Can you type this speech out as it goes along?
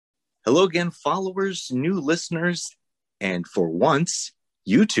Hello again, followers, new listeners, and for once,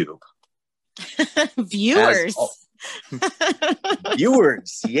 YouTube. Viewers.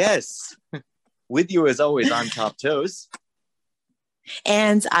 Viewers, yes. With you as always, I'm Top Toes.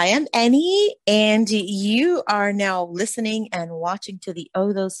 And I am Annie, and you are now listening and watching to the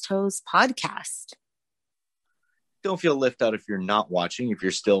Oh Those Toes podcast. Don't feel left out if you're not watching, if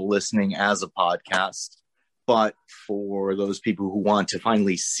you're still listening as a podcast. But for those people who want to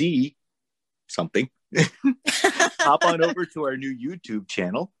finally see something, hop on over to our new YouTube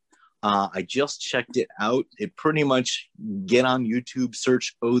channel. I just checked it out. It pretty much get on YouTube,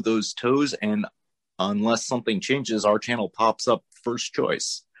 search Oh Those Toes, and unless something changes, our channel pops up first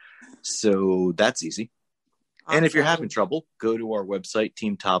choice. So that's easy. Awesome. And if you're having trouble, go to our website,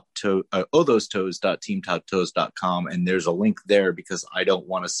 ohthostoes.teamtoptoes.com, and there's a link there because I don't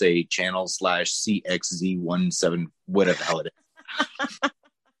want to say channel/CXZ17, whatever the hell it is.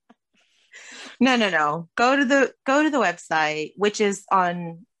 No. Go to the website, which is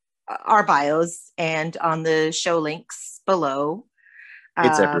on our bios and on the show links below.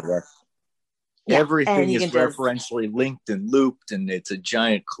 It's everywhere. Yeah, everything is just referentially linked and looped, and it's a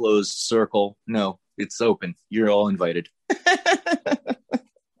giant closed circle. No, it's open. You're all invited.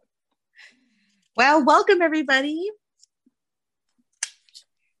 Well, welcome everybody.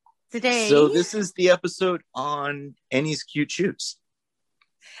 Today. So this is the episode on Annie's cute shoes.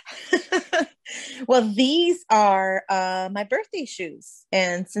 Well, these are my birthday shoes,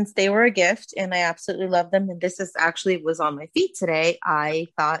 and since they were a gift and I absolutely love them, and this is actually was on my feet today, I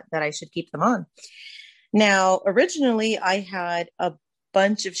thought that I should keep them on. Now, originally I had a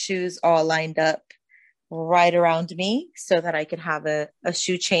bunch of shoes all lined up right around me so that I could have a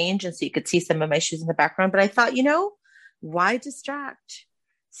shoe change, and so you could see some of my shoes in the background, but I thought, why distract?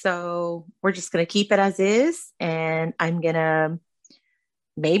 So we're just going to keep it as is, and I'm going to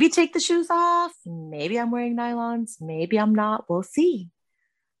maybe take the shoes off. Maybe I'm wearing nylons. Maybe I'm not. We'll see.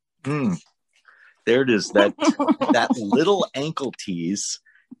 There it is. That little ankle tease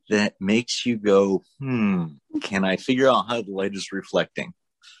that makes you go, can I figure out how the light is reflecting?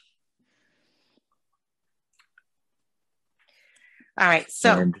 All right.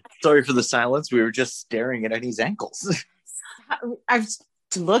 So and sorry for the silence. We were just staring at Annie's ankles. I've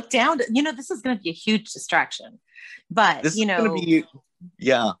looked down. This is going to be a huge distraction. But, this is going to be...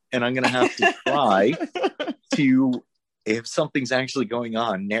 Yeah, and I'm going to have to try to, if something's actually going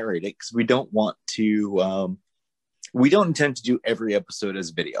on, narrate it, because we don't want to, we don't intend to do every episode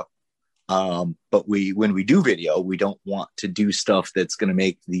as video. But when we do video, we don't want to do stuff that's going to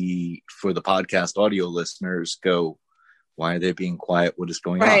make for the podcast audio listeners go, why are they being quiet? What is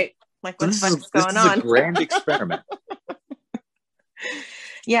going on? Right. Like, what the fuck is going on? This is a grand experiment.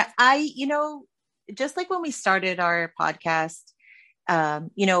 Yeah, just like when we started our podcast, there are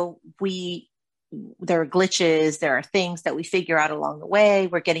glitches, there are things that we figure out along the way.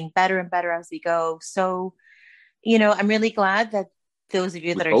 We're getting better and better as we go. So, I'm really glad that those of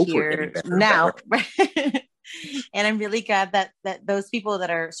you that are here now, and I'm really glad that those people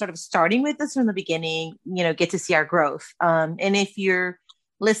that are sort of starting with us from the beginning, get to see our growth. And if you're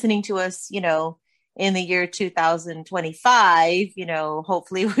listening to us, in the year 2025,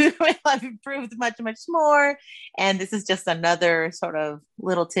 hopefully we will have improved much, much more. And this is just another sort of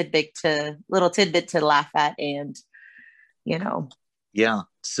little tidbit to laugh at. And, Yeah.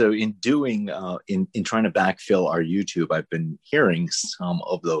 So in doing, in trying to backfill our YouTube, I've been hearing some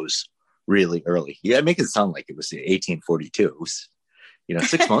of those really early. Yeah. Make it sound like it was 1842. It was,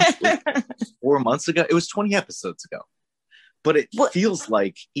 6 months, 4 months ago. It was 20 episodes ago, but it feels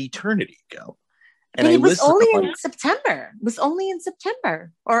like eternity ago. And it was only in September. It was only in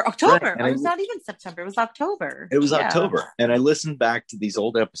September or October. Right. It was not even September. It was October. It was October. And I listened back to these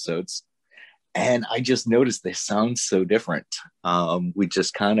old episodes and I just noticed they sound so different. We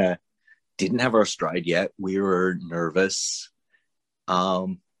just kind of didn't have our stride yet. We were nervous.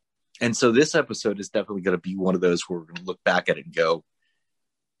 And so this episode is definitely going to be one of those where we're going to look back at it and go,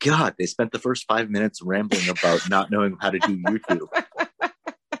 God, they spent the first 5 minutes rambling about not knowing how to do YouTube.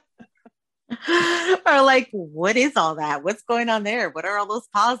 Or like, what is all that? What's going on there? What are all those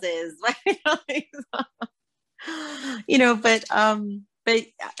pauses? But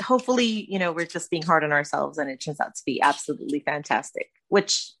hopefully, we're just being hard on ourselves and it turns out to be absolutely fantastic,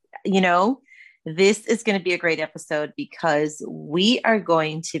 which, this is going to be a great episode because we are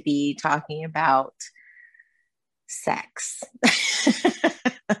going to be talking about sex,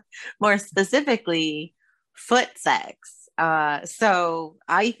 more specifically, foot sex. So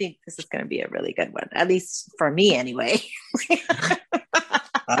I think this is going to be a really good one, at least for me anyway.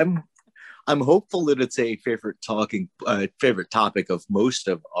 I'm hopeful that it's a favorite topic of most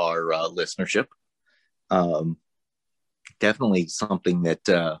of our listenership. Um, Definitely something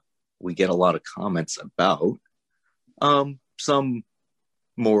that we get a lot of comments about. Some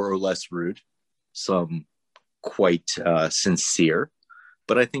more or less rude, some quite sincere.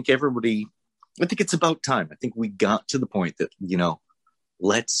 But I think it's about time. I think we got to the point that,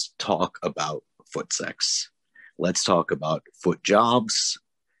 let's talk about foot sex. Let's talk about foot jobs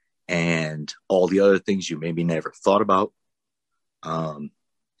and all the other things you maybe never thought about.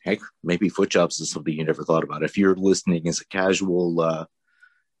 Heck, maybe foot jobs is something you never thought about. If you're listening as a casual,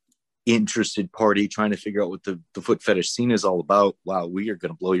 interested party trying to figure out what the foot fetish scene is all about, wow, we are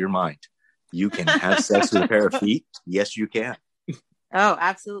going to blow your mind. You can have sex with a pair of feet. Yes, you can. Oh,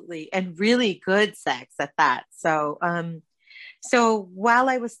 absolutely. And really good sex at that. So while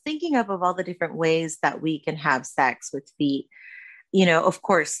I was thinking of all the different ways that we can have sex with feet, of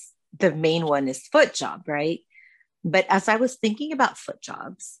course, the main one is foot job, right? But as I was thinking about foot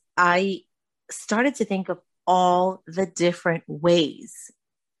jobs, I started to think of all the different ways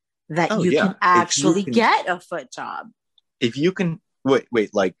that you can actually get a foot job. If you can, wait,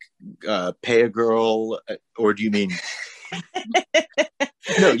 like pay a girl, or do you mean?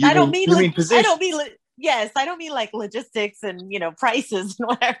 No, I don't mean yes, I don't mean like logistics and prices and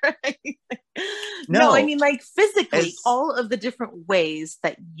whatever. No, I mean like physically, all of the different ways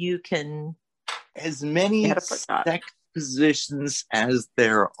that you can. As many sex positions as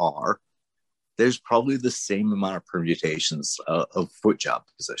there are, there's probably the same amount of permutations of foot job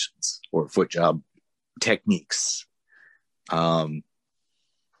positions or foot job techniques. Yeah.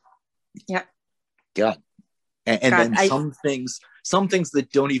 God. And then some things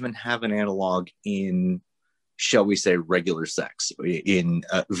that don't even have an analog in, shall we say, regular sex, in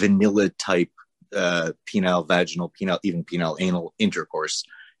vanilla type penile, vaginal, penile, even penile anal intercourse.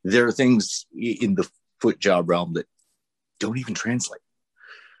 There are things in the foot job realm that don't even translate.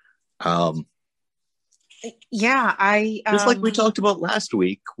 Just like we talked about last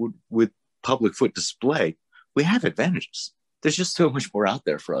week with public foot display, we have advantages. There's just so much more out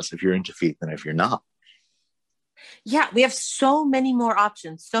there for us if you're into feet than if you're not. Yeah, we have so many more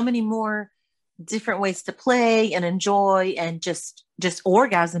options, so many more different ways to play and enjoy and just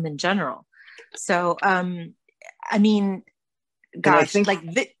orgasm in general. So, I mean, gosh,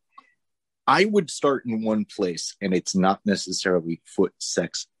 I would start in one place, and it's not necessarily foot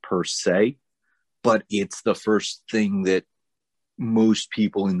sex per se, but it's the first thing that most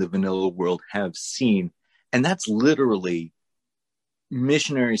people in the vanilla world have seen. And that's literally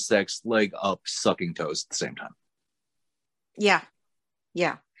missionary sex, leg up, sucking toes at the same time. Yeah.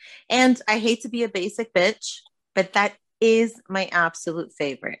 Yeah. And I hate to be a basic bitch, but that is my absolute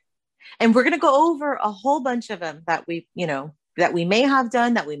favorite. And we're going to go over a whole bunch of them that we may have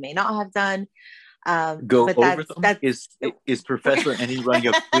done, that we may not have done. Go over them? Is Professor Annie running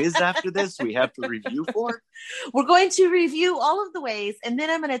a quiz after this we have to review for? We're going to review all of the ways, and then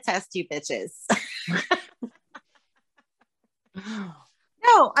I'm going to test you bitches.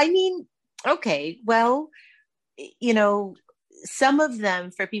 No, I mean, okay, well, some of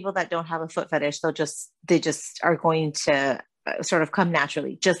them, for people that don't have a foot fetish, they just are going to sort of come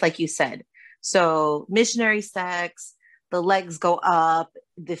naturally, just like you said. So missionary sex, the legs go up,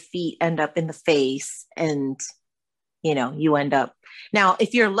 the feet end up in the face, and you end up. Now,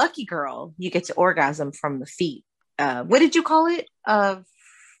 if you're a lucky girl, you get to orgasm from the feet. What did you call it?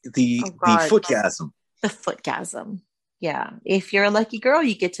 The footgasm. The footgasm. Yeah. If you're a lucky girl,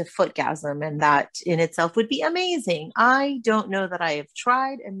 you get to footgasm, and that in itself would be amazing. I don't know that I have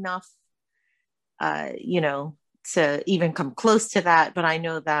tried enough, to even come close to that, but I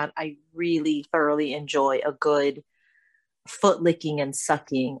know that I really thoroughly enjoy a good foot licking and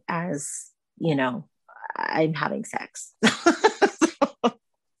sucking as, I'm having sex.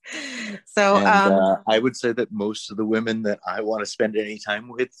 So I would say that most of the women that I want to spend any time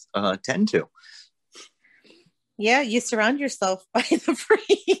with tend to. Yeah, you surround yourself by the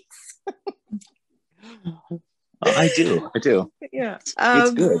freaks. I do. Yeah.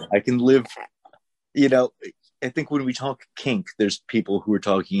 It's good. I can live, I think when we talk kink, there's people who are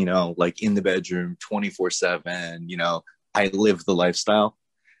talking, like in the bedroom 24/7, I live the lifestyle.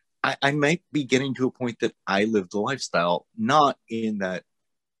 I might be getting to a point that I live the lifestyle, not in that,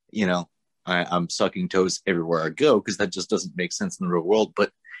 I'm sucking toes everywhere I go, because that just doesn't make sense in the real world,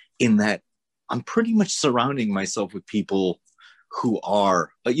 but in that I'm pretty much surrounding myself with people who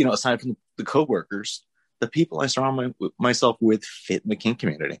are, aside from the coworkers, the people I surround myself with fit in the kink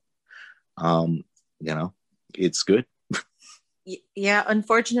community. It's good. Yeah,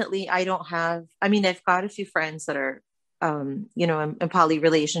 unfortunately, I've got a few friends that are in poly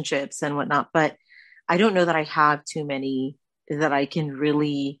relationships and whatnot, but I don't know that I have too many that I can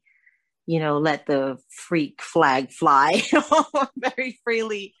really, let the freak flag fly very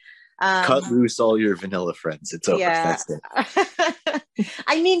freely. Cut loose all your vanilla friends. It's over. Yeah. That's it.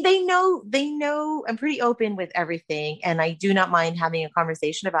 I mean, they know I'm pretty open with everything, and I do not mind having a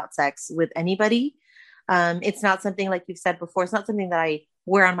conversation about sex with anybody. It's not something, like you've said before, it's not something that I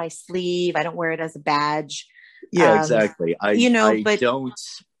wear on my sleeve. I don't wear it as a badge. Yeah, exactly. I But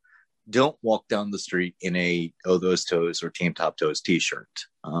don't walk down the street in a Oh Those Toes or Team Top Toes t-shirt.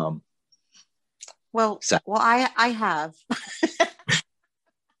 I have.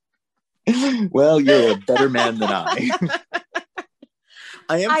 Well, you're a better man than I.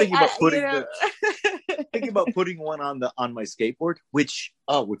 I am thinking about putting one on my skateboard, which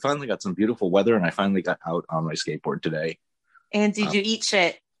we finally got some beautiful weather and I finally got out on my skateboard today. And did you eat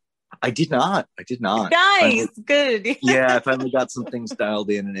shit? I did not. Nice. Good. Yeah, I finally got some things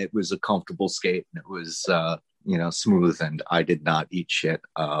dialed in and it was a comfortable skate and it was smooth and I did not eat shit.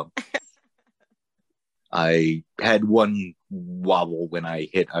 I had one wobble when I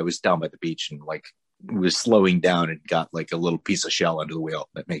was down by the beach and was slowing down and got like a little piece of shell under the wheel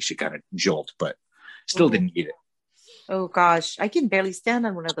that makes you kind of jolt, but still didn't eat it. Oh gosh, I can barely stand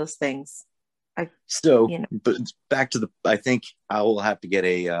on one of those things. But back to I think I will have to get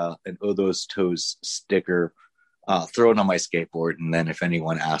an Oh Those Toes sticker, throw it on my skateboard, and then if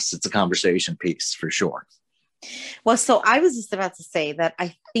anyone asks, it's a conversation piece for sure. Well, so I was just about to say that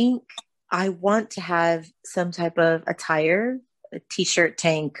I think I want to have some type of attire, a t-shirt,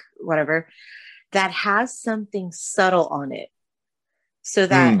 tank, whatever, that has something subtle on it. So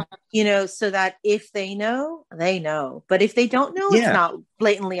that, so that if they know, they know. But if they don't know, it's not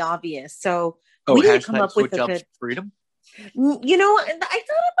blatantly obvious. So we need to come up with a good freedom. I thought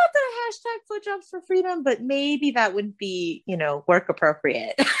about the hashtag foot jobs for freedom, but maybe that wouldn't be, work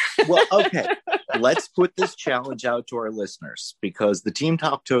appropriate. Well, okay. Let's put this challenge out to our listeners because the Team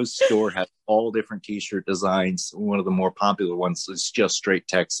Top Toes store has all different t-shirt designs. One of the more popular ones is just straight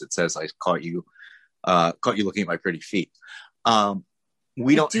text. It says, I caught you looking at my pretty feet.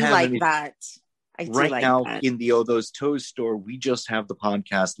 We don't have like that. Right now in the Oh Those Toes store, we just have the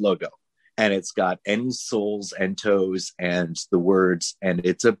podcast logo. And it's got any soles and toes and the words, and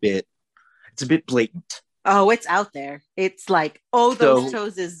it's a bit blatant. Oh, it's out there. It's like, Oh Those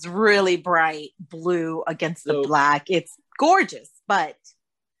Toes is really bright blue against the black. It's gorgeous, but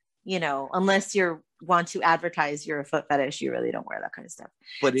unless you want to advertise you're a foot fetish, you really don't wear that kind of stuff.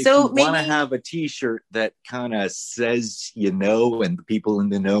 But if you want to have a t-shirt that kind of says and the people in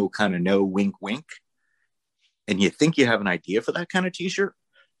the know kind of know, wink wink, and you think you have an idea for that kind of t-shirt,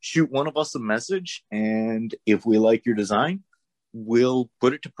 shoot one of us a message, and if we like your design, we'll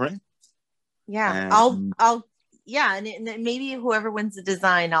put it to print. Yeah, and and maybe whoever wins the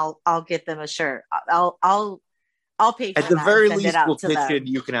design, I'll get them a shirt. I'll pay for at the that very least. We'll pitch in.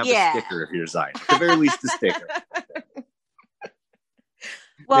 You can have a sticker if you design. At the very least, a sticker.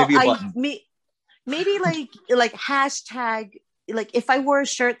 Well, maybe like hashtag, like if I wore a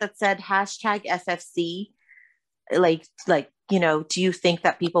shirt that said hashtag FFC, like do you think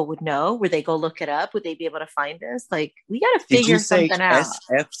that people would know? Would they go look it up? Would they be able to find us? Like, we got to figure something out.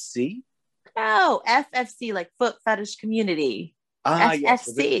 SFC? No, FFC, like foot fetish community. FFC. Yes.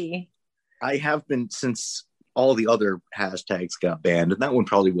 I have been since all the other hashtags got banned, and that one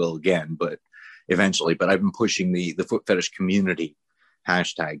probably will again, but eventually. But I've been pushing the foot fetish community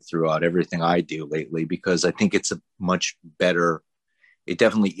hashtag throughout everything I do lately because I think it's a much better. It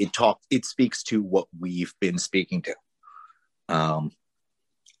speaks to what we've been speaking to.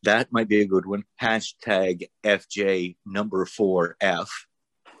 That might be a good one. Hashtag FJ number 4F.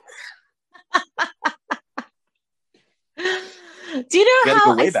 Do you know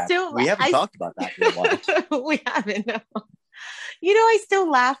how we haven't talked about that in a while. We haven't. No. I still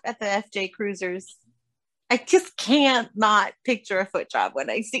laugh at the FJ cruisers. I just can't not picture a foot job when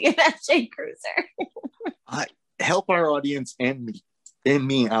I see an FJ cruiser. Help our audience and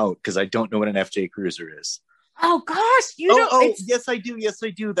me out because I don't know what an FJ cruiser is. Oh gosh, you don't. Yes, I do.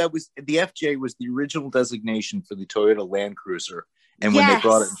 That was the FJ was the original designation for the Toyota Land Cruiser, and when they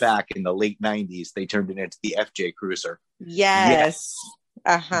brought it back in the late '90s, they turned it into the FJ Cruiser. Yes.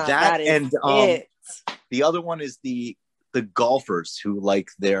 That is and it. The other one is the golfers who like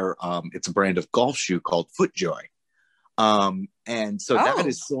their it's a brand of golf shoe called FootJoy, and so that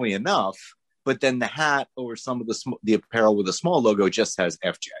is silly enough. But then the hat or some of the apparel with a small logo just has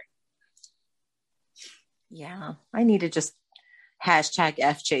FJ. Yeah, I need to just hashtag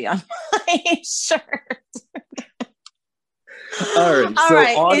FJ on my shirt. All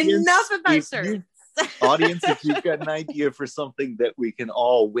right. Audience, enough about shirts. Audience, if you've got an idea for something that we can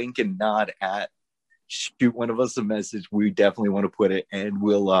all wink and nod at, shoot one of us a message. We definitely want to put it, and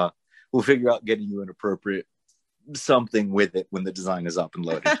we'll figure out getting you an appropriate something with it when the design is up and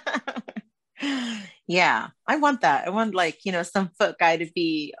loaded. Yeah, I want that. I want, like, some foot guy to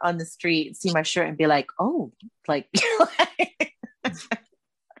be on the street, see my shirt and be like, oh, like,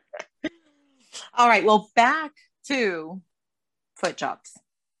 all right, well, back to foot jobs.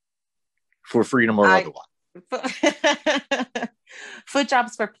 For freedom or otherwise. Foot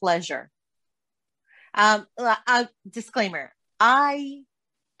jobs for pleasure. Disclaimer, I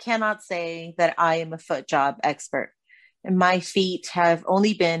cannot say that I am a foot job expert. And my feet have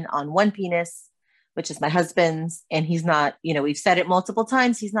only been on one penis, which is my husband's, and he's not, we've said it multiple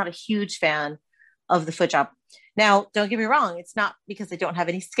times, he's not a huge fan of the foot job. Now, don't get me wrong, it's not because I don't have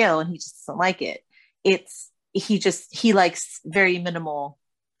any skill and he just doesn't like it. He likes very minimal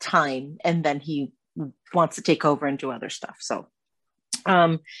time, and then he wants to take over and do other stuff. So,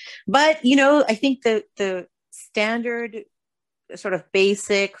 but I think the standard sort of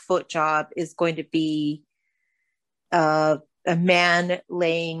basic foot job is going to be a man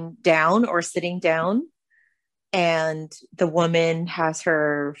laying down or sitting down, and the woman has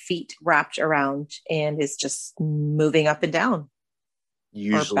her feet wrapped around and is just moving up and down,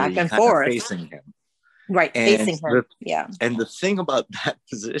 usually or back and forth, facing him. Right, and facing her. Yeah. And the thing about that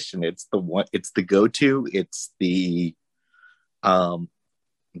position, it's the go-to. It's the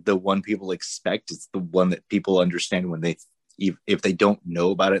one people expect. It's the one that people understand when if they don't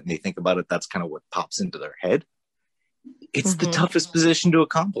know about it and they think about it, that's kind of what pops into their head. It's the toughest position to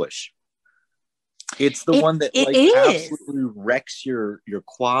accomplish. It's the one that absolutely wrecks your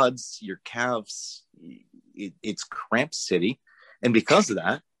quads, your calves. It's cramp city. And because of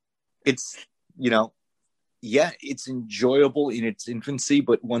that, it's, it's enjoyable in its infancy,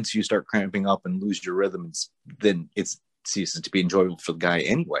 but once you start cramping up and lose your rhythm, then it ceases to be enjoyable for the guy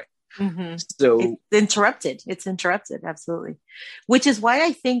anyway. Mm-hmm. So it's interrupted. Absolutely. Which is why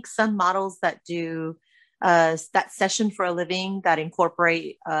I think some models that do that session for a living, that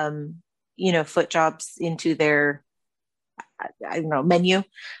incorporate, foot jobs into their, I don't know, menu.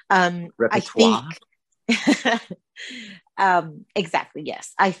 Repertoire. I think, exactly.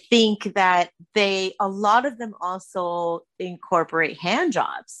 Yes. I think that a lot of them also incorporate hand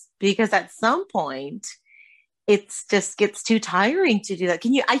jobs, because at some point it's just gets too tiring to do that.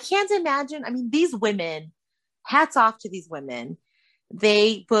 I can't imagine. I mean, these women, hats off to these women.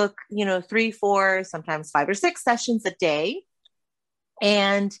 They book, 3, 4, sometimes 5 or 6 sessions a day.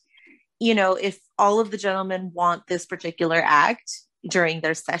 And, if all of the gentlemen want this particular act during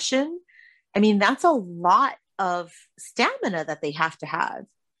their session, I mean, that's a lot of stamina that they have to have.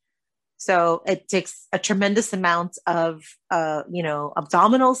 So it takes a tremendous amount of,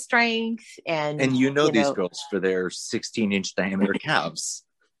 abdominal strength. And these girls for their 16-inch diameter calves.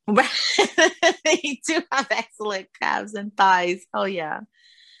 They do have excellent calves and thighs. Oh yeah.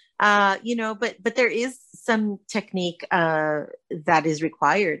 But there is some technique that is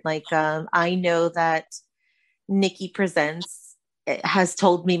required. Like, I know that Nikki Presents has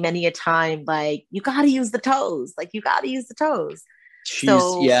told me many a time, like, you got to use the toes.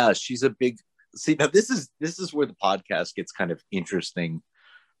 She's a big, see, now this is where the podcast gets kind of interesting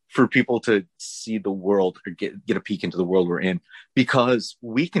for people to see the world, or get a peek into the world we're in, because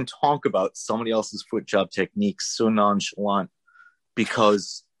we can talk about somebody else's foot job techniques so nonchalant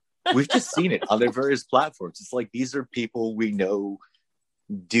because we've just seen it on their various platforms. It's like, these are people we know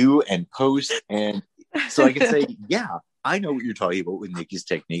do and post. And so I can say, yeah, I know what you're talking about with Nikki's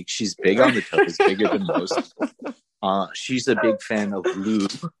technique. She's big on the toes, bigger than most. She's a big fan of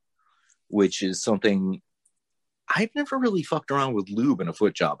lube, which is something I've never really fucked around with lube in a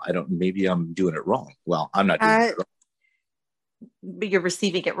foot job. Maybe I'm doing it wrong. Well, I'm not doing it wrong. But you're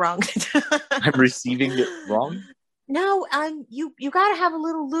receiving it wrong. I'm receiving it wrong? No, you got to have a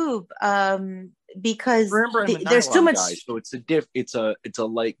little lube, because remember, there's too much. Guy, so it's a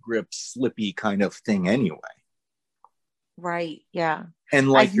light grip, slippy kind of thing anyway. Right. Yeah. And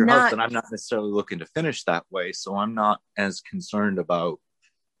like husband, I'm not necessarily looking to finish that way, so I'm not as concerned about,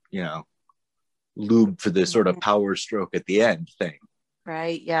 lube for this sort of power stroke at the end thing.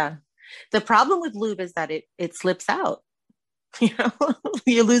 Right. Yeah. The problem with lube is that it slips out.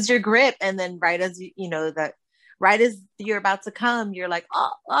 You lose your grip, and then right as you're about to come, you're like,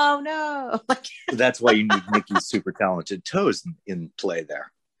 oh no. That's why you need Nikki's super talented toes in play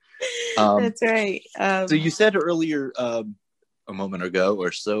there. That's right. So you said earlier, a moment ago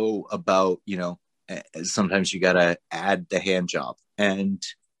or so, about, sometimes you got to add the hand job. And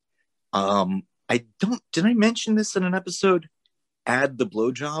did I mention this in an episode? Add the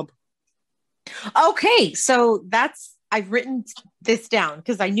blow job? Okay, so I've written this down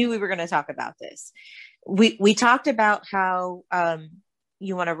because I knew we were going to talk about this. We talked about how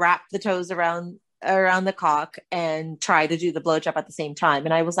you want to wrap the toes around the cock and try to do the blowjob at the same time.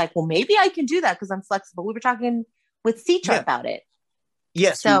 And I was like, well, maybe I can do that because I'm flexible. We were talking with Citra Yeah. about it.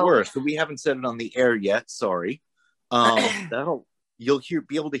 Yes, we So were. So we haven't said it on the air yet. Sorry. That'll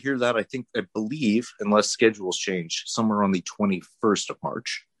be able to hear that. I believe, unless schedules change, somewhere on the 21st of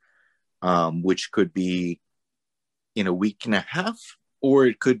March, which could be in a week and a half, or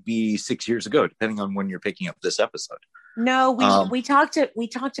it could be 6 years ago, depending on when you're picking up this episode. no, we talked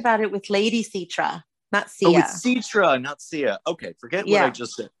about it with Lady Citra, not Oh, it's Sia. Citra, not Sia. Okay, forget what I Yeah.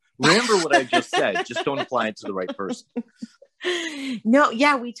 just said. Remember what I just said. Just don't apply it to the right person. No,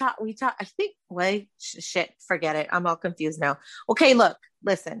 yeah, we talk I think, wait, shit, forget it, I'm all confused now. Okay, look,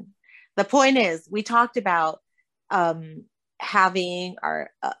 listen, the point is we talked about having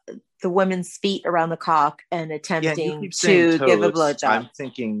our the women's feet around the cock and Yeah, you attempting keep saying to give a toes. blowjob. I'm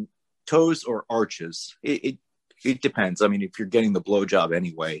thinking toes or arches. It depends. I mean, if you're getting the blowjob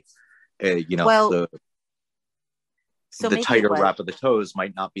anyway, Well, the so maybe tighter what wrap of the toes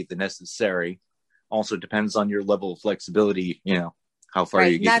might not be the necessary. Also depends on your level of flexibility. How far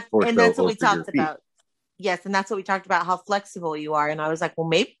right, you get your and torso that's what we over your talked feet. about. Yes, and that's what we talked about, how flexible you are. And I was like, well,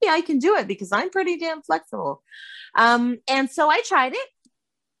 maybe I can do it because I'm pretty damn flexible. And so I tried it.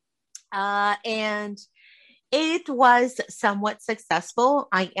 And it was somewhat successful.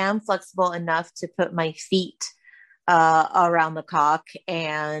 I am flexible enough to put my feet around the cock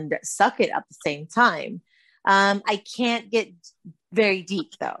and suck it at the same time. I can't get very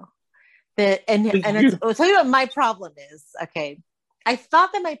deep though. I'll tell you what my problem is. Okay. I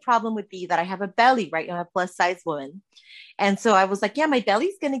thought that my problem would be that I have a belly, right? I'm a plus size woman. And so I was like, yeah, my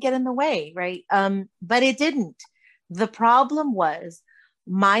belly's going to get in the way, right? But it didn't. The problem was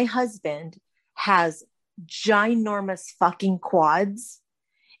my husband has ginormous fucking quads.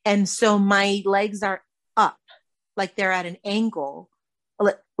 And so my legs are up, like they're at an angle.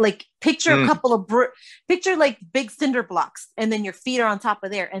 Like picture a couple of picture like big cinder blocks, and then your feet are on top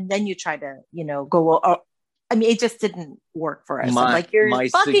of there, and then you try to go. I mean, it just didn't work for us. I'm like, your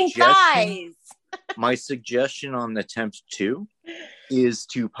fucking thighs. My suggestion on attempt 2 is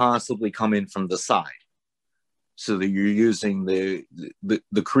to possibly come in from the side, so that you're using the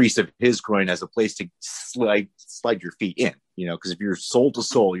crease of his groin as a place to slide your feet in. Because if you're sole to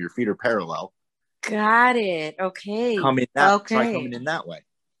sole, your feet are parallel. Got it. Okay. Try coming in that way.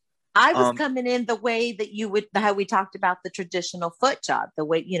 I was coming in the way that how we talked about the traditional foot job, the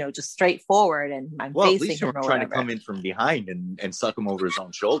way, just straight forward, and I'm facing at least you were trying to come in from behind and suck him over his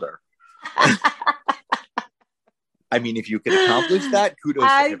own shoulder. I mean, if you could accomplish that, kudos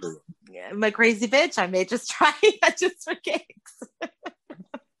to everyone. I'm a crazy bitch. I may just try that just for kicks.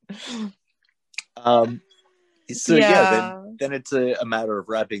 Then it's a matter of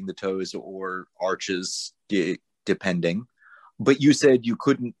wrapping the toes or arches, depending. But you said you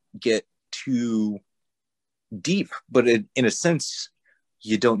couldn't get too deep, but in a sense,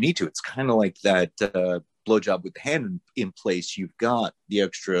 you don't need to. It's kind of like that blowjob with the hand in place. You've got the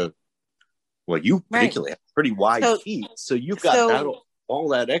extra. Well, you particularly have pretty wide feet, so you've got all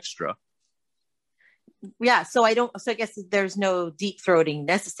that extra. Yeah, so I guess there's no deep throating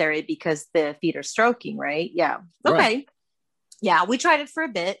necessary because the feet are stroking, right? Yeah. Okay. Right. Yeah, we tried it for a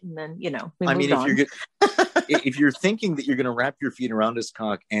bit, and then we moved on. If you're thinking that you're going to wrap your feet around his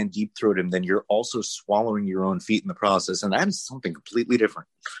cock and deep throat him, then you're also swallowing your own feet in the process, and that is something completely different.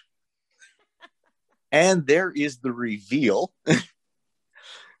 And there is the reveal.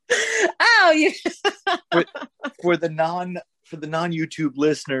 Oh, yeah. for the non YouTube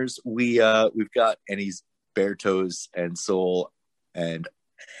listeners, we've got Annie's bare toes and sole and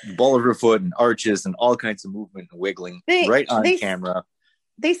ball of her foot and arches and all kinds of movement and wiggling right on camera.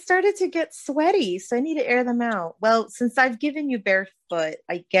 They started to get sweaty, so I need to air them out. Well, since I've given you barefoot,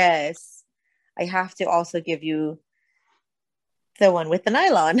 I guess I have to also give you the one with the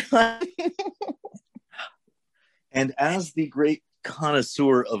nylon. And as the great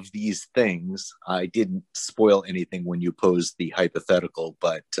connoisseur of these things, I didn't spoil anything when you posed the hypothetical,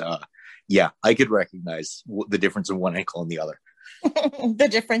 but I could recognize the difference in one ankle and the other. The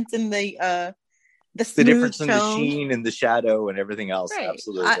difference in the difference tone. In the sheen and the shadow and everything else. Right.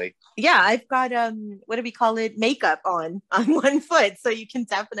 Absolutely. I've got what do we call it? Makeup on one foot, so you can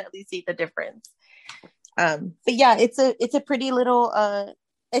definitely see the difference. But yeah, it's a pretty little.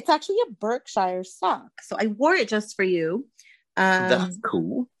 It's actually a Berkshire sock, so I wore it just for you. That's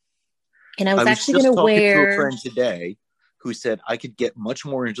cool. And I was actually going to wear to a friend today who said I could get much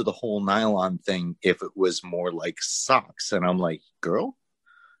more into the whole nylon thing if it was more like socks. And I'm like, girl,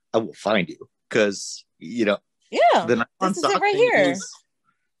 I will find you because, Yeah, the nylon this is it sock right thing here. is,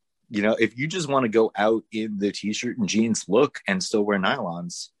 if you just want to go out in the t-shirt and jeans look and still wear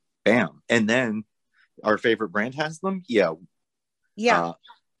nylons, bam. And then our favorite brand has them. Yeah.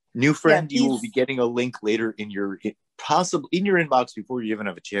 New friend, you will be getting a link later possibly in your inbox before you even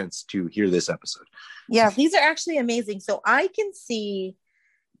have a chance to hear this episode. Yeah, these are actually amazing. So I can see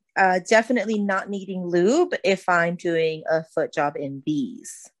definitely not needing lube if I'm doing a foot job in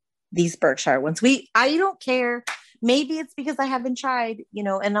these Berkshire ones. I don't care. Maybe it's because I haven't tried,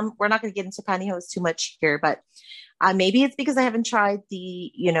 and we're not going to get into pantyhose too much here, but maybe it's because I haven't tried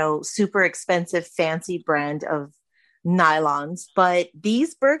the, super expensive fancy brand of nylons, but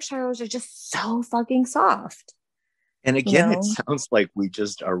these Berkshires are just so fucking soft. And again, it sounds like we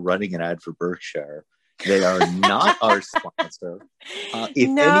just are running an ad for Berkshire. They are not our sponsor. If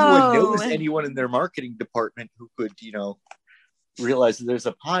anyone knows anyone in their marketing department who could, realize that there's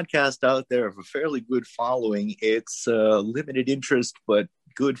a podcast out there of a fairly good following, it's limited interest, but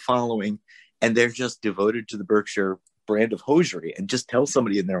good following. And they're just devoted to the Berkshire brand of hosiery, and just tell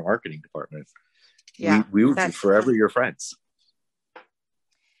somebody in their marketing department. Yeah, we would be forever your friends.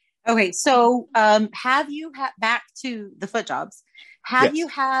 Okay, so have you back to the foot jobs? Have you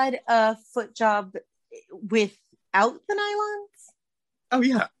had a foot job without the nylons? Oh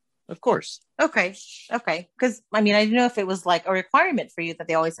yeah, of course. Okay. Because I didn't know if it was like a requirement for you that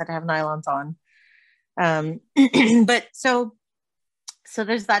they always had to have nylons on. But so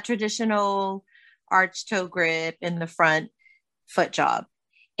there's that traditional arch toe grip in the front foot job.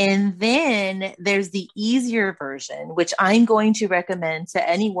 And then there's the easier version, which I'm going to recommend to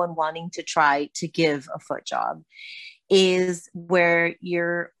anyone wanting to try to give a foot job, is where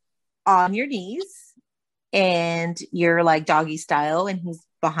you're on your knees and you're like doggy style and he's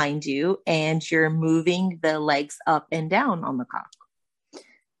behind you and you're moving the legs up and down on the cock.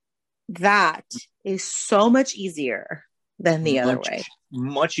 That is so much easier than the other way.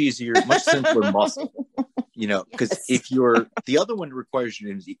 Much easier, much simpler muscle. Because if the other one requires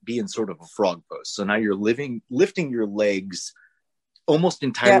you to be in sort of a frog pose. So now you're lifting your legs almost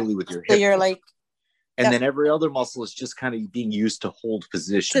entirely with your hips. So you're like, and then every other muscle is just kind of being used to hold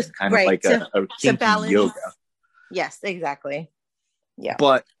position, kind of like a kinky yoga. Yes, exactly. Yeah.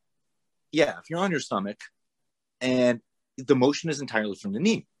 But yeah, if you're on your stomach and the motion is entirely from the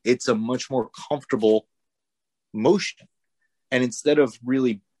knee, it's a much more comfortable motion. And instead of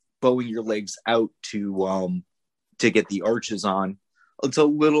really bowing your legs out to get the arches on, it's a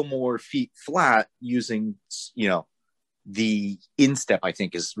little more feet flat using, the instep, I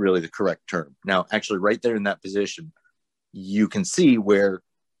think is really the correct term. Now, actually right there in that position, you can see where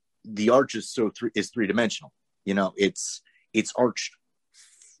the arch is three-dimensional. It's arched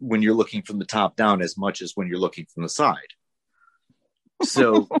when you're looking from the top down as much as when you're looking from the side.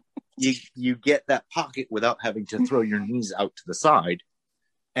 So you get that pocket without having to throw your knees out to the side.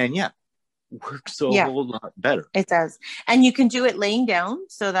 And works a whole lot better. It does. And you can do it laying down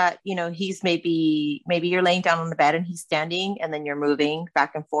so that, he's maybe you're laying down on the bed and he's standing and then you're moving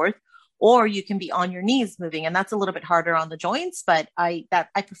back and forth. Or you can be on your knees moving. And that's a little bit harder on the joints, but I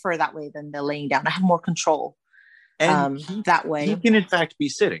prefer that way than the laying down. I have more control that way. You can in fact be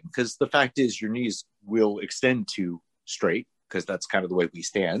sitting, because the fact is your knees will extend to straight, because that's kind of the way we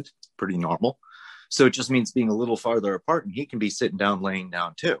stand. It's pretty normal. So it just means being a little farther apart, and he can be sitting down, laying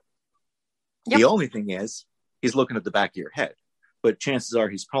down too. Yep. The only thing is he's looking at the back of your head, but chances are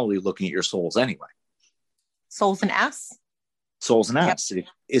he's probably looking at your soles anyway. Soles and ass? Soles and ass. Yep.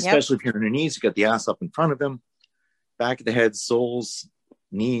 Especially if you're on your knees, you got the ass up in front of him, back of the head, soles,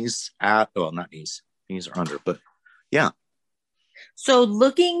 knees, not knees. Knees are under, but yeah. So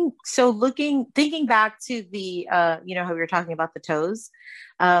thinking back to the, how we were talking about the toes,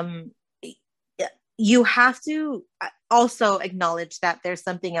 you have to also acknowledge that there's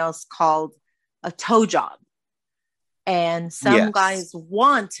something else called a toe job. And some guys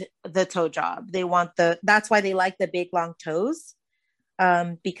want the toe job. That's why they like the big long toes,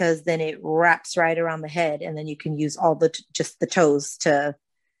 because then it wraps right around the head and then you can use all just the toes to,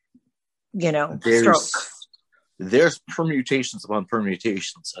 stroke. There's permutations upon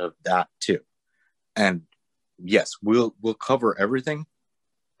permutations of that too. And yes, we'll cover everything,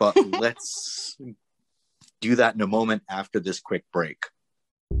 but let's do that in a moment after this quick break.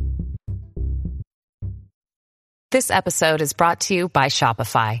 This episode is brought to you by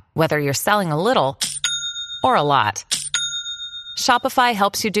Shopify. Whether you're selling a little or a lot, Shopify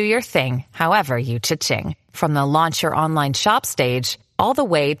helps you do your thing, however you cha-ching. From the launch your online shop stage, all the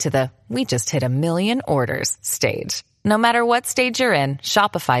way to the we just hit 1 million orders stage. No matter what stage you're in,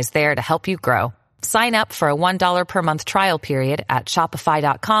 Shopify's there to help you grow. Sign up for a $1 per month trial period at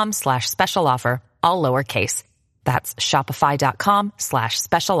shopify.com/special offer, all lowercase. That's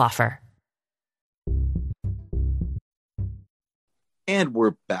shopify.com/special offer. And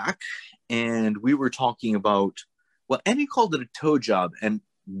we're back, and we were talking about, well, Andy called it a toe job, and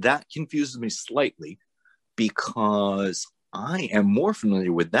that confuses me slightly because I am more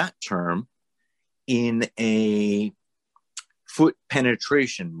familiar with that term in a foot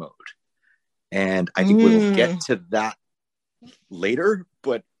penetration mode. And I think we'll get to that later,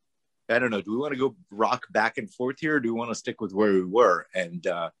 but I don't know. Do we want to go rock back and forth here, or do we want to stick with where we were and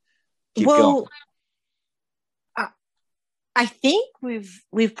keep going? I think we've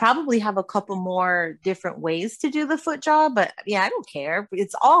probably have a couple more different ways to do the foot job, but yeah, I don't care.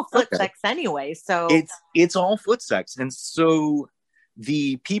 It's all foot sex anyway. So it's all foot sex. And so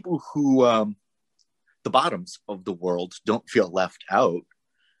the people who the bottoms of the world don't feel left out,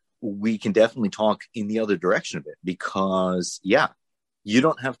 we can definitely talk in the other direction of it, because you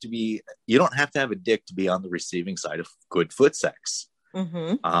don't have to have a dick to be on the receiving side of good foot sex.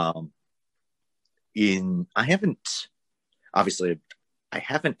 Mm-hmm. I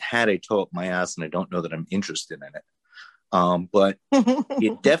haven't had a toe up my ass, and I don't know that I'm interested in it. But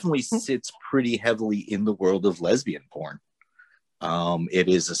it definitely sits pretty heavily in the world of lesbian porn. It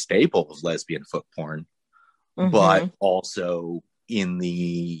is a staple of lesbian foot porn, but also in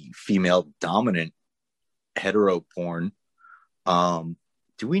the female dominant hetero porn.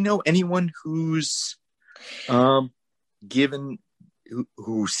 Do we know anyone who's given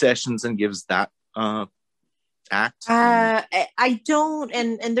who sessions and gives that act? I don't,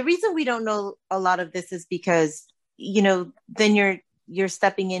 and the reason we don't know a lot of this is because, then you're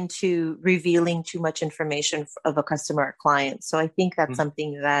stepping into revealing too much information of a customer or client. So I think that's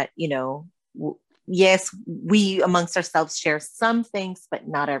something that, yes, we amongst ourselves share some things, but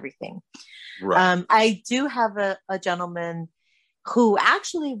not everything. Right. I do have a gentleman who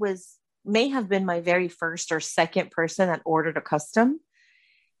actually may have been my very first or second person that ordered a custom.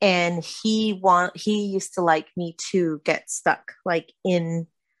 And he used to like me to get stuck like in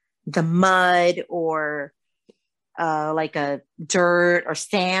the mud or like a dirt or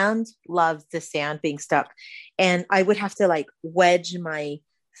sand. Loves the sand, being stuck. And I would have to like wedge my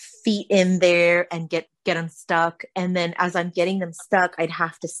feet in there and get them stuck. And then as I'm getting them stuck, I'd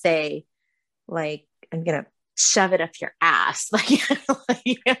have to say, like, I'm going to shove it up your ass. Like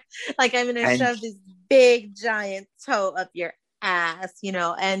I'm going to shove this big giant toe up your ass,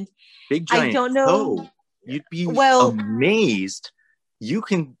 and big giant I don't know. Toe. You'd be amazed.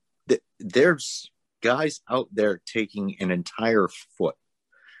 There's guys out there taking an entire foot.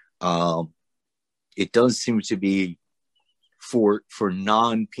 It does seem to be for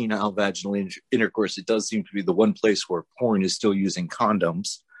non-penile vaginal intercourse. It does seem to be the one place where porn is still using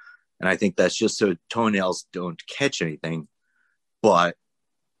condoms, and I think that's just so toenails don't catch anything. But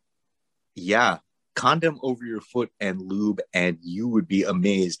yeah, condom over your foot and lube, and you would be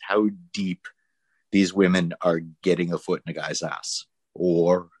amazed how deep these women are getting a foot in a guy's ass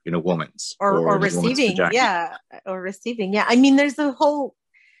or in a woman's or receiving. Or receiving. Yeah. I mean, there's a whole,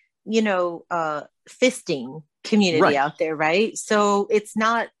 fisting community out there, right? So it's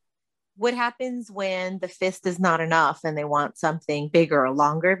not what happens when the fist is not enough and they want something bigger or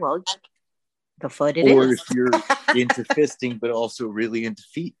longer. Well, the foot it or is. If you're into fisting, but also really into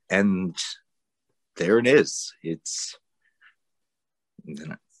feet, and there it is. It's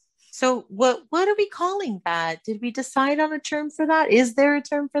so what are we calling that? Did we decide on a term for that? Is there a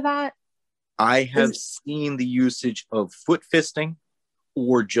term for that? I have seen the usage of foot fisting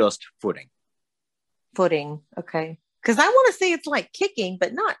or just footing. Footing, okay. Because I want to say it's like kicking,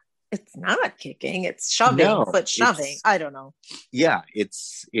 but it's not kicking. It's shoving, foot shoving. I don't know. Yeah,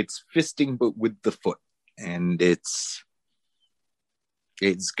 it's fisting, but with the foot. And it's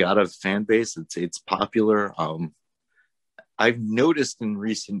got a fan base. It's popular. I've noticed in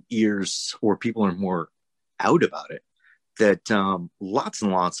recent years, where people are more out about it, that lots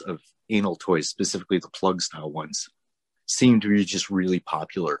and lots of anal toys, specifically the plug style ones, seem to be just really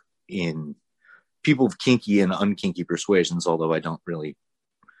popular in people of kinky and unkinky persuasions. Although I don't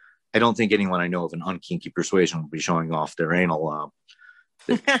think anyone I know of an unkinky persuasion will be showing off their anal,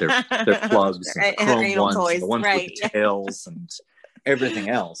 their plugs and chrome ones, toys, and the ones with the tails and everything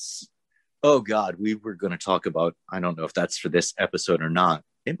else. Oh God, we were going to talk about, I don't know if that's for this episode or not.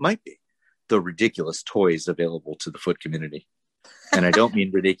 It might be the ridiculous toys available to the foot community. And I don't mean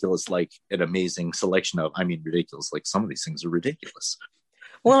ridiculous like an amazing selection of, I mean ridiculous like some of these things are ridiculous.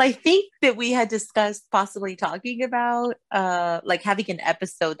 Well, I think that we had discussed possibly talking about like having an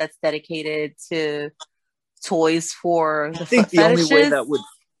episode that's dedicated to toys for the foot fetishes.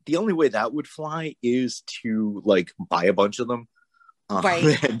 the only way that would fly is to like buy a bunch of them,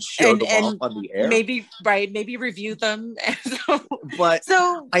 Right. and show them off And on the air. maybe review them. But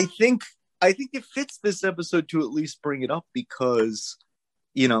so I think it fits this episode to at least bring it up because,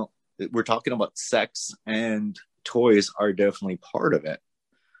 you know, we're talking about sex and toys are definitely part of it.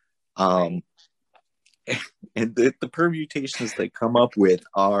 Right. And the permutations they come up with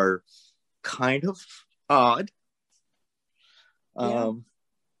are kind of odd. Yeah.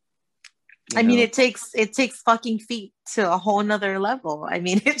 I mean, it takes fucking feet to a whole nother level. I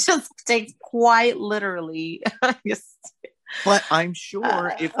mean, it just takes quite literally. But I'm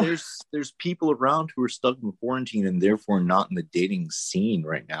sure if there's people around who are stuck in quarantine and therefore not in the dating scene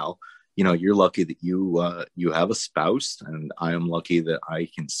right now, you know, you're lucky that you have a spouse, and I am lucky that I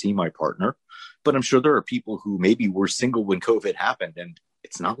can see my partner. But I'm sure there are people who maybe were single when COVID happened, and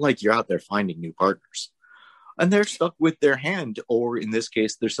it's not like you're out there finding new partners. And they're stuck with their hand, or in this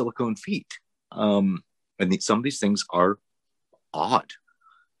case, their silicone feet. And some of these things are odd.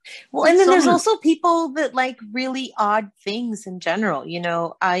 Well, and then there's also people that like really odd things in general. You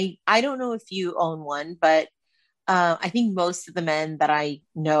know, I don't know if you own one, but I think most of the men that I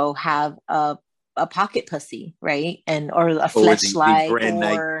know have a pocket pussy, right? And or a fleshlight,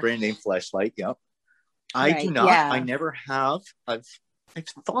 the brand name fleshlight. Yep. I do not. Yeah. I never have. I've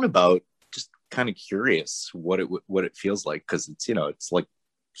thought about, just kind of curious what it feels like, because it's, you know, it's like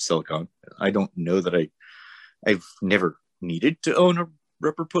silicone. I don't know that I've never needed to own a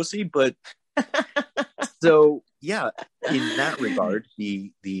rubber pussy, but so yeah, in that regard,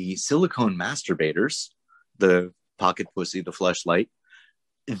 the silicone masturbators, the pocket pussy, the fleshlight,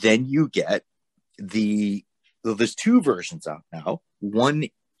 then you get there's two versions out now. One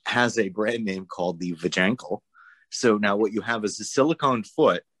has a brand name called the Vajankle. So now what you have is a silicone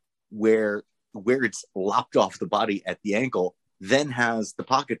foot where it's lopped off the body at the ankle, then has the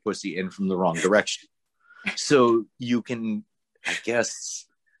pocket pussy in from the wrong direction. So you can, I guess,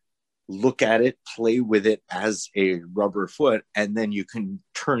 look at it, play with it as a rubber foot, and then you can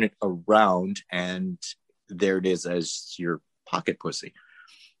turn it around and there it is as your pocket pussy.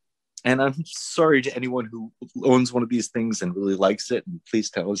 And I'm sorry to anyone who owns one of these things and really likes it, and please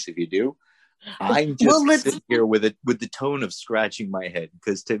tell us if you do. I'm just sitting here with the tone of scratching my head,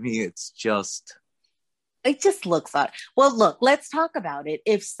 because to me it just looks odd. Well, look, let's talk about it.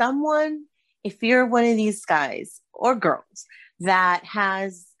 If you're one of these guys or girls that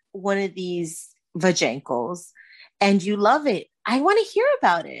has one of these vajankles and you love it, I want to hear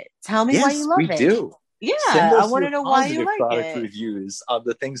about it. Tell me why you love it. Yes, we do. Yeah, I want to know why you like product reviews of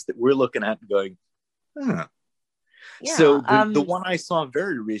the things that we're looking at and going, huh. Yeah, so the one I saw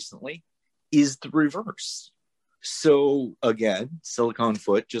very recently is the reverse. So again, silicone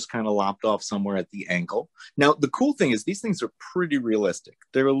foot just kind of lopped off somewhere at the ankle. Now, the cool thing is these things are pretty realistic.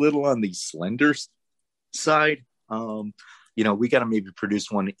 They're a little on the slender side. You know, we got to maybe produce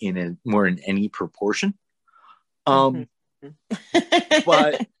one in any proportion. But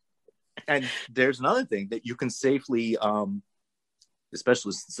and there's another thing that you can safely,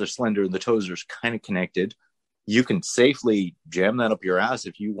 especially since they're slender and the toes are kind of connected, you can safely jam that up your ass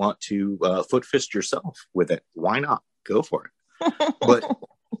if you want to foot fist yourself with it. Why not? Go for it. But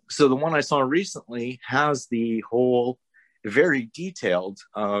so the one I saw recently has the whole very detailed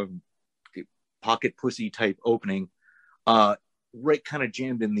pocket pussy type opening, right kind of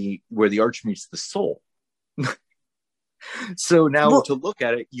jammed in where the arch meets the sole. So now to look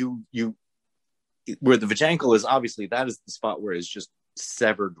at it, you where the vajankle is, obviously that is the spot where it's just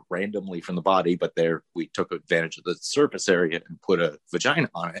severed randomly from the body, but there we took advantage of the surface area and put a vagina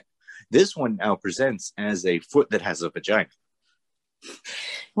on it. This one now presents as a foot that has a vagina.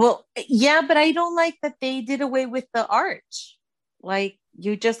 Well, yeah, but I don't like that they did away with the arch. Like,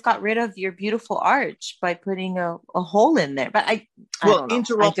 you just got rid of your beautiful arch by putting a hole in there. But I don't know.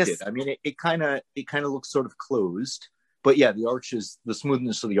 Interrupted. I mean, it kind of looks sort of closed, but yeah, the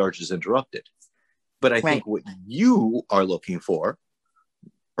smoothness of the arch is interrupted. But I think what you are looking for,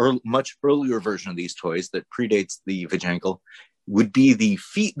 or much earlier version of these toys that predates the vajankle, would be the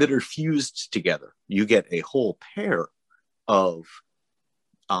feet that are fused together. You get a whole pair of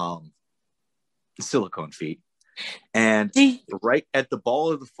silicone feet, and right at the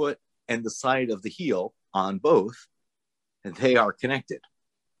ball of the foot and the side of the heel on both, they are connected.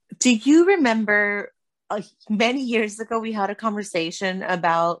 Do you remember many years ago we had a conversation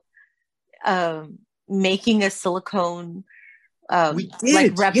about making a silicone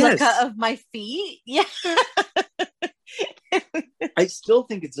replica of my feet? Yeah. I still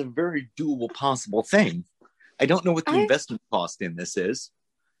think it's a very doable possible thing. I don't know what the investment cost in this is.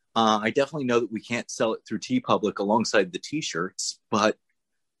 I definitely know that we can't sell it through TeePublic alongside the t-shirts, but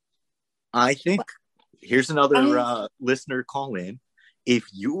I think here's another I- listener call in. If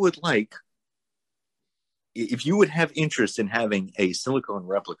you would like, if you would have interest in having a silicone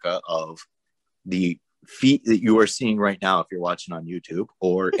replica of the feet that you are seeing right now, if you're watching on YouTube,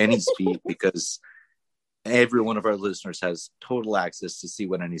 or Annie's feet, because every one of our listeners has total access to see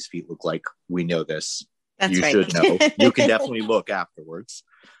what Annie's feet look like. We know this. That's you right. should know. You can definitely look afterwards.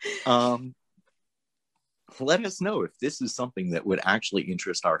 Let us know if this is something that would actually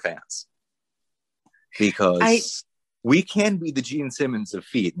interest our fans. Because we can be the Gene Simmons of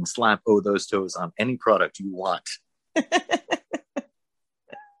feet and slap "Oh Those Toes" on any product you want.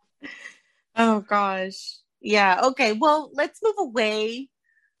 Oh gosh. Yeah. Okay. Well, let's move away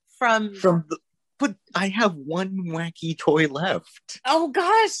from the. But I have one wacky toy left. Oh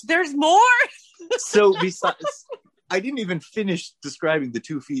gosh, there's more. So besides, I didn't even finish describing the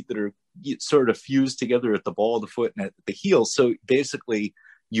 2 feet that are sort of fused together at the ball of the foot and at the heel. So basically,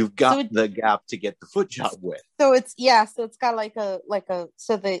 you've got the gap to get the foot job with. So it's got like a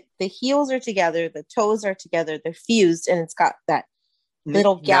so the heels are together, the toes are together, they're fused, and it's got that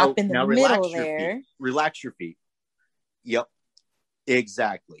little gap in the middle there. Relax your feet. Yep.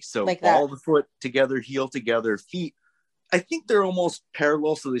 Exactly. So like ball of the foot together, heel together, feet. I think they're almost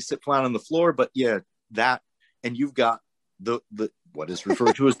parallel, so they sit flat on the floor. But yeah, that, and you've got the what is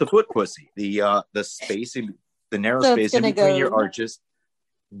referred to as the foot pussy, the space in the narrow space in between your arches.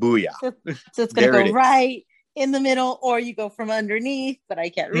 Booyah! So it's going to go right in the middle, or you go from underneath, but I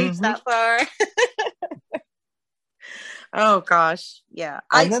can't reach that far. Oh gosh, yeah.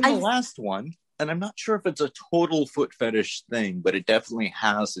 And then the last one, and I'm not sure if it's a total foot fetish thing, but it definitely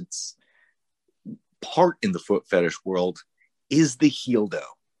has its part in the foot fetish world, is the heel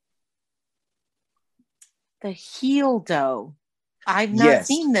dough. The heel dough. I've not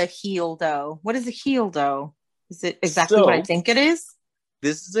seen the heel dough. What is a heel dough? Is it exactly what I think it is?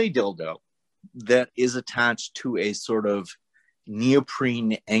 This is a dildo that is attached to a sort of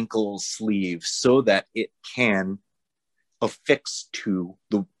neoprene ankle sleeve so that it can affix to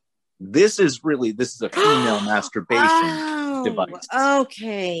the. This is a female masturbation device.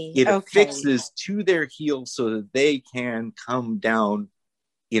 Okay. It affixes to their heel so that they can come down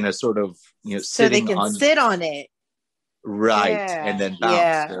in a sort of, so they can sit on it. Right. Yeah. And then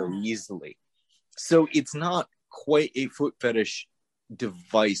bounce very easily. So it's not quite a foot fetish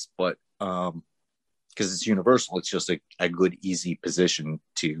device, but because it's universal, it's just a good, easy position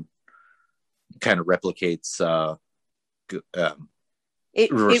to kind of replicates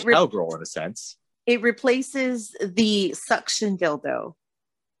reverse cowgirl in a sense. It replaces the suction dildo.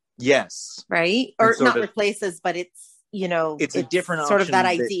 Yes. Right? Or not replaces, but it's, it's a different sort of that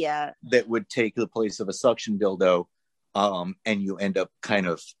idea that would take the place of a suction dildo, and you end up kind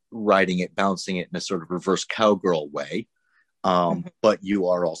of riding it, bouncing it in a sort of reverse cowgirl way. But you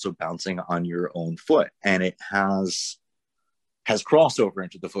are also bouncing on your own foot, and it has crossover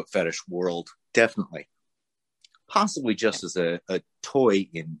into the foot fetish world, definitely. Possibly just as a toy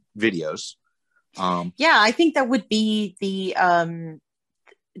in videos. I think that would be the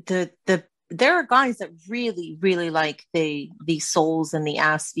there are guys that really, really like the soles and the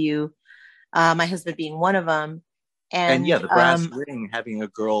ass view. My husband being one of them. And the brass ring, having a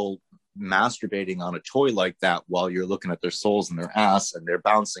girl masturbating on a toy like that while you're looking at their soles and their ass and they're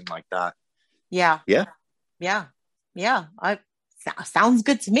bouncing like that. Yeah. Sounds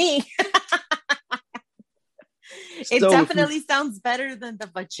good to me. It definitely sounds better than the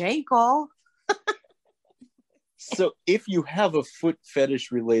vajankle. So if you have a foot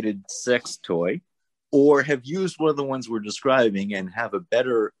fetish related sex toy, or have used one of the ones we're describing and have a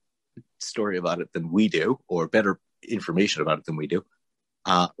better story about it than we do, or better information about it than we do,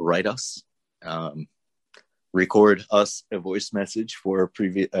 write us, record us a voice message for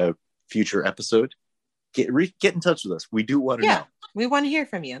a future episode. Get in touch with us. We do want to know. We want to hear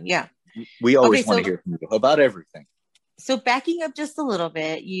from you. Yeah. We always want to hear from you about everything. So backing up just a little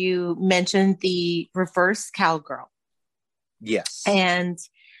bit, you mentioned the reverse cowgirl. Yes. And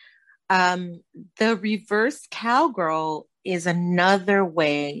the reverse cowgirl is another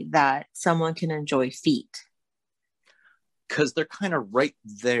way that someone can enjoy feet. Because they're kind of right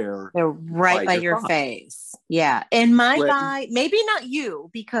there. They're right by your face. Yeah. And my guy, maybe not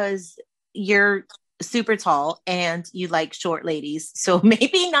you, because you're super tall and you like short ladies. So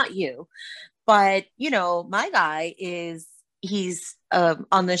maybe not you. But, my guy he's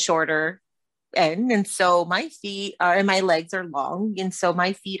on the shorter end. And so my feet and my legs are long. And so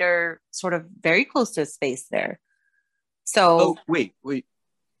my feet are sort of very close to space there. So, wait.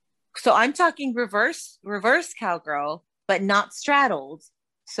 So I'm talking reverse cowgirl, but not straddled.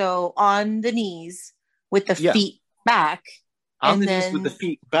 So on the knees with the feet back. On the knees with the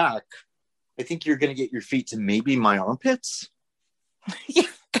feet back. I think you're going to get your feet to maybe my armpits. Yeah,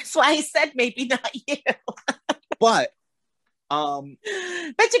 that's why I said maybe not you. But you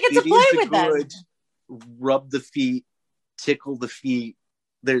get to play with them. Rub the feet, tickle the feet.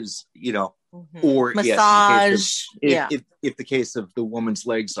 There's, or massage. If the case of the woman's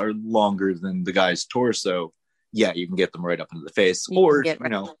legs are longer than the guy's torso, yeah, you can get them right up into the face, with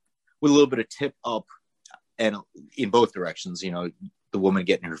a little bit of tip up and in both directions. The woman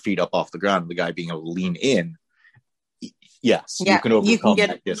getting her feet up off the ground, the guy being able to lean in. Yes, you can overcome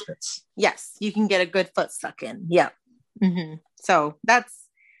that distance. Yes, you can get a good foot stuck in. Yeah. Mm-hmm. So that's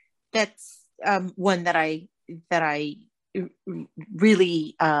one that I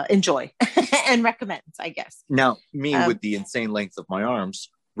really enjoy and recommend, I guess. Now, with the insane length of my arms,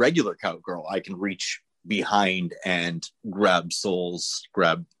 regular cowgirl, I can reach behind and grab soles,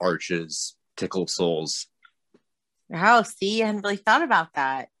 grab arches, tickle soles. Oh, see, I hadn't really thought about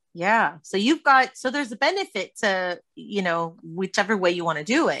that. Yeah. So there's a benefit to, whichever way you want to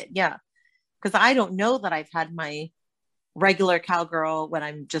do it. Yeah. Because I don't know that I've had my regular cowgirl when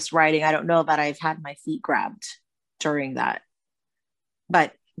I'm just riding. I don't know that I've had my feet grabbed during that.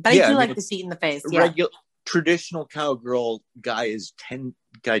 But I do like the feet in the face. Yeah. Traditional cowgirl guy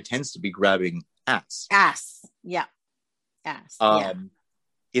tends to be grabbing ass. Yeah. Ass.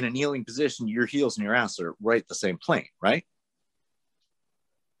 In a kneeling position, your heels and your ass are right the same plane, right?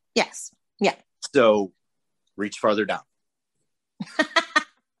 Yes. Yeah. So reach farther down.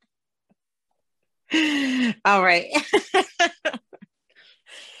 All right.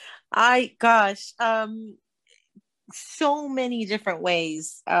 So many different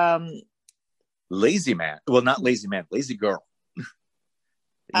ways. Lazy man. Well, not lazy man, lazy girl.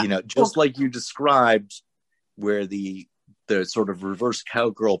 Like you described, where the sort of reverse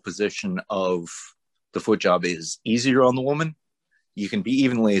cowgirl position of the foot job is easier on the woman. You can be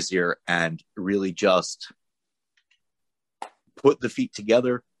even lazier and really just put the feet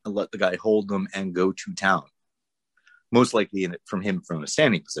together and let the guy hold them and go to town. Most likely from a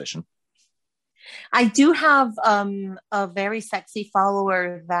standing position. I do have a very sexy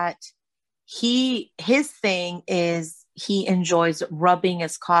follower that his thing is he enjoys rubbing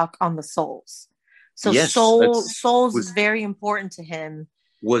his cock on the soles. So yes, soles is very important to him.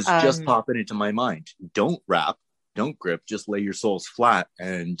 Was just popping into my mind. Don't wrap, don't grip, just lay your soles flat,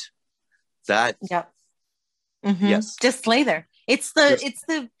 and that. Yep. Mm-hmm. Yes. Just lay there. It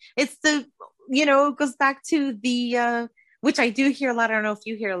goes back to the which I do hear a lot. I don't know if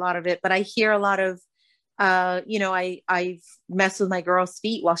you hear a lot of it, but I hear a lot of I've messed with my girl's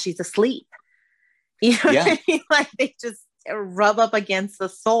feet while she's asleep. Yeah. Like they just rub up against the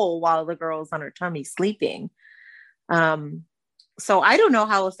sole while the girl's on her tummy sleeping. So I don't know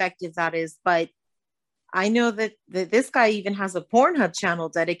how effective that is, but I know that this guy even has a Pornhub channel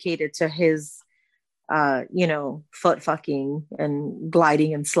dedicated to his foot fucking and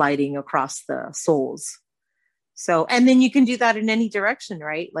gliding and sliding across the soles. So, and then you can do that in any direction,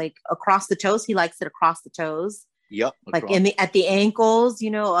 right? Like across the toes. He likes it across the toes. Yep. Like at the ankles,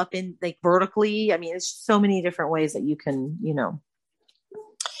 up in like vertically. I mean, it's so many different ways that you can,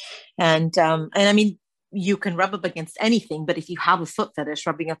 and I mean, you can rub up against anything, but if you have a foot fetish,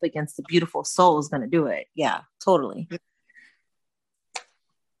 rubbing up against the beautiful sole is going to do it. Yeah, totally.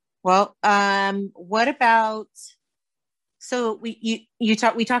 Well, what about, so we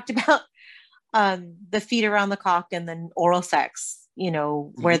talked about the feet around the cock and then oral sex,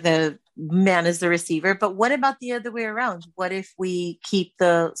 where the man is the receiver, but what about the other way around? What if we keep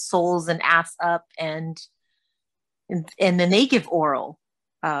the soles and ass up and then they give oral?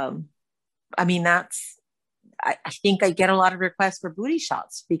 I mean, I think I get a lot of requests for booty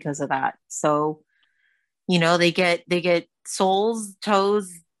shots because of that. So, they get soles,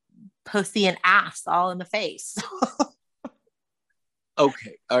 toes, pussy, and ass all in the face.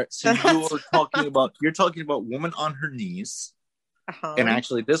 Okay. All right. So you're talking about woman on her knees. Uh-huh. And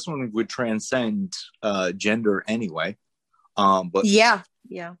actually this one would transcend gender anyway. But yeah.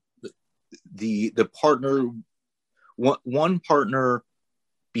 The partner, one partner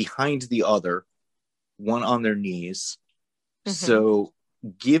behind the other, one on their knees. Mm-hmm. So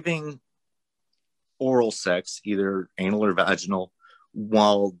giving oral sex, either anal or vaginal,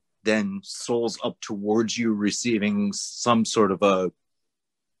 while then soles up towards you, receiving some sort of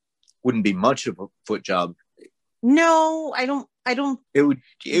wouldn't be much of a foot job. No, I don't. It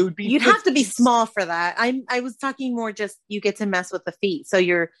would be. You'd have to be small for that. I was talking more just you get to mess with the feet. So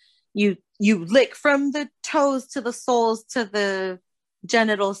you lick from the toes to the soles to the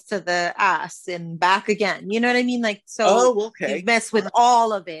genitals to the ass and back again. You know what I mean? Like, so okay. You mess with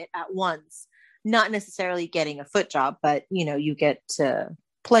all of it at once, not necessarily getting a foot job, but you get to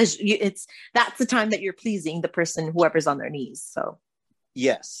pleasure. That's the time that you're pleasing the person, whoever's on their knees. So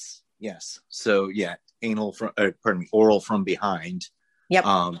yes. So yeah, oral from behind. Yep.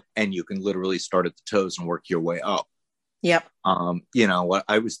 And you can literally start at the toes and work your way up. Yep. What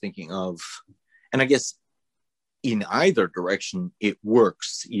I was thinking of, and I guess in either direction it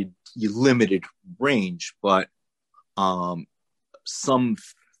works. You limited range, but some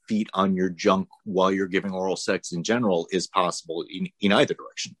feet on your junk while you're giving oral sex in general is possible in either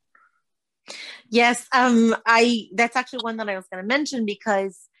direction. Yes. That's actually one that I was going to mention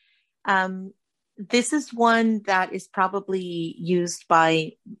because this is one that is probably used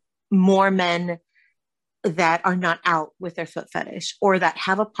by more men that are not out with their foot fetish, or that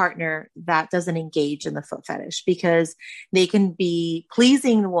have a partner that doesn't engage in the foot fetish, because they can be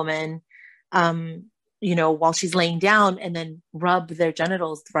pleasing the woman, while she's laying down, and then rub their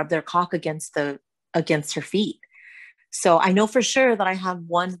genitals, rub their cock against her feet. So I know for sure that I have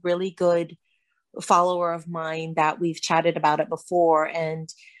one really good follower of mine that we've chatted about it before, and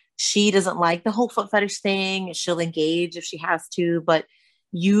she doesn't like the whole foot fetish thing. She'll engage if she has to, but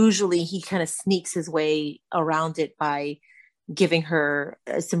usually he kind of sneaks his way around it by giving her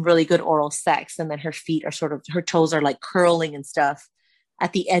some really good oral sex. And then her feet are her toes are like curling and stuff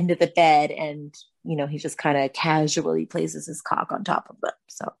at the end of the bed. And, he just kind of casually places his cock on top of them.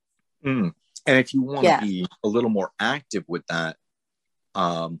 So, and if you want to be a little more active with that,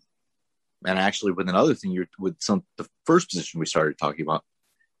 and actually with another thing, the first position we started talking about,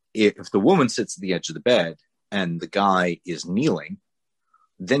 if the woman sits at the edge of the bed and the guy is kneeling,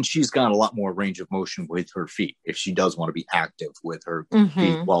 then she's got a lot more range of motion with her feet if she does want to be active with her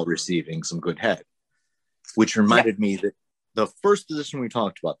feet while receiving some good head. Which reminded me that the first position we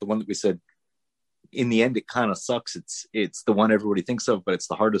talked about, the one that we said, in the end, it kind of sucks. It's the one everybody thinks of, but it's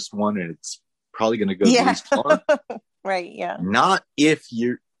the hardest one, and it's probably going to go the least far. Right, yeah. Not if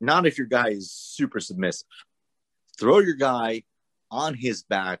your guy is super submissive. Throw your guy on his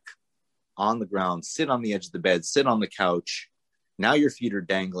back, on the ground, sit on the edge of the bed, sit on the couch. Now your feet are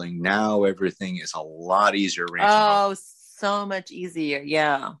dangling. Now everything is a lot easier. So much easier.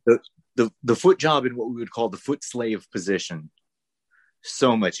 Yeah. The foot job in what we would call the foot slave position,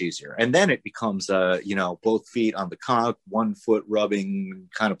 so much easier. And then it becomes, both feet on the cock, one foot rubbing,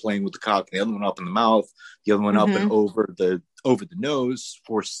 kind of playing with the cock, the other one up in the mouth, the other one up and over the nose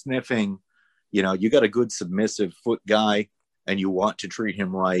for sniffing. You got a good submissive foot guy and you want to treat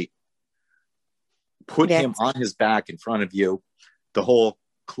him right. Put him on his back in front of you. The whole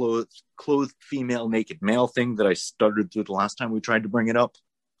clothed female, naked male thing that I started through the last time we tried to bring it up.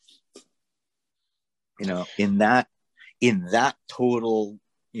 In that total,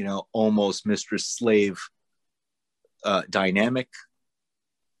 almost mistress slave dynamic.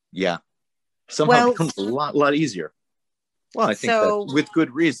 Yeah. Somehow it becomes a lot easier. Well, I think that with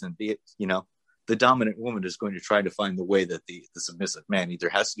good reason, the dominant woman is going to try to find the way that the submissive man either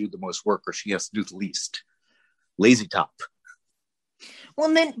has to do the most work or she has to do the least. Lazy top.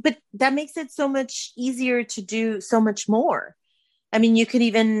 Well, but that makes it so much easier to do so much more. I mean, you could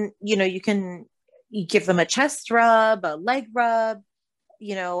even, you give them a chest rub, a leg rub.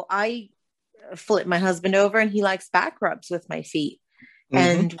 I flip my husband over and he likes back rubs with my feet.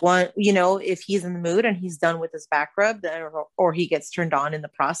 And if he's in the mood and he's done with his back rub, then, or he gets turned on in the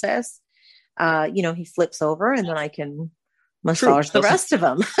process, he flips over and then I can massage the rest of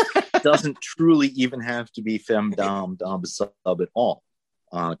them. Doesn't truly even have to be dom sub at all.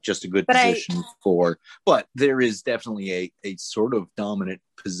 Just a good position but there is definitely a sort of dominant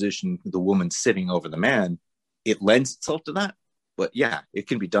position, the woman sitting over the man. It lends itself to that, but yeah, it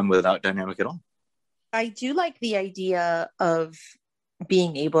can be done without dynamic at all. I do like the idea of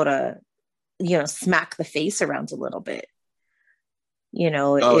being able to, smack the face around a little bit.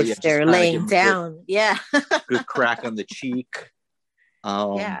 If they're laying down. Good crack on the cheek.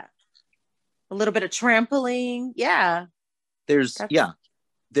 A little bit of trampling. Yeah. There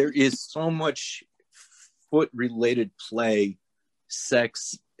is so much foot-related play,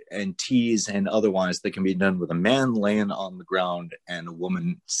 sex and tease and otherwise that can be done with a man laying on the ground and a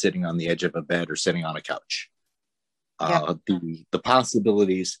woman sitting on the edge of a bed or sitting on a couch. The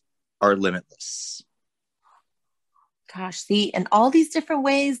possibilities are limitless. Gosh, see, and all these different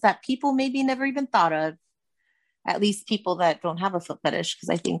ways that people maybe never even thought of, at least people that don't have a foot fetish, because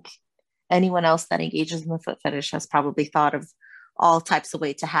I think anyone else that engages in the foot fetish has probably thought of all types of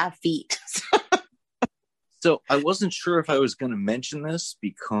ways to have feet. So I wasn't sure if I was going to mention this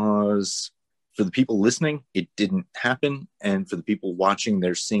because for the people listening, it didn't happen. And for the people watching,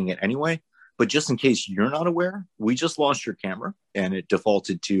 they're seeing it anyway. But just in case you're not aware, we just lost your camera and it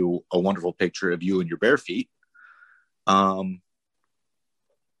defaulted to a wonderful picture of you and your bare feet.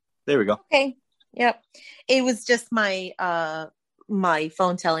 There we go. Okay. Yep. It was just my my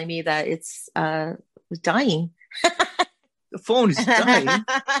phone telling me that it's dying. The phone is dying.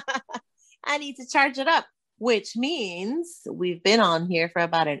 I need to charge it up, which means we've been on here for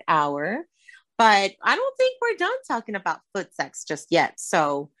about an hour, but I don't think we're done talking about foot sex just yet.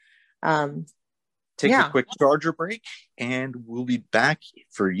 So take a quick charger break, and we'll be back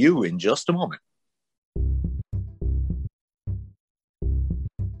for you in just a moment.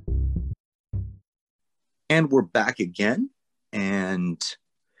 And we're back again, and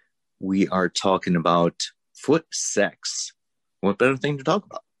we are talking about foot sex. What better thing to talk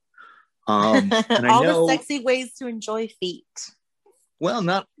about? And all the sexy ways to enjoy feet. Well,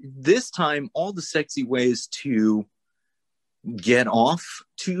 not this time. All the sexy ways to get off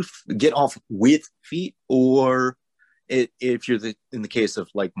with feet, or if you're in the case of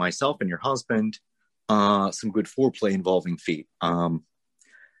like myself and your husband, some good foreplay involving feet. So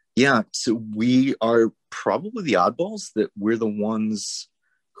we are probably the oddballs, that we're the ones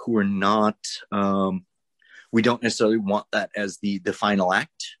who are not, we don't necessarily want that as the final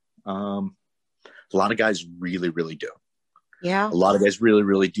act. A lot of guys really, really do. Yeah. A lot of guys really,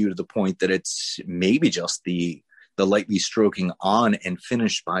 really do, to the point that it's maybe just the lightly stroking on and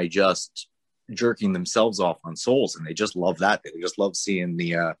finished by just jerking themselves off on soles. And they just love that. They just love seeing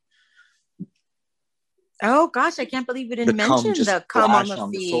the, oh gosh, I can't believe we didn't mention the cum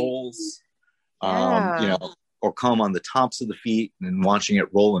on the soles, yeah. Or cum on the tops of the feet, and watching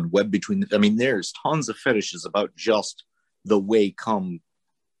it roll and web between I mean, there's tons of fetishes about just the way cum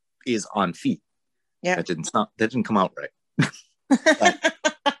is on feet. Yeah, that didn't come out right.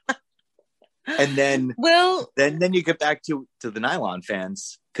 And then, then you get back to the nylon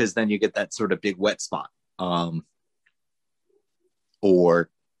fans, because then you get that sort of big wet spot. Or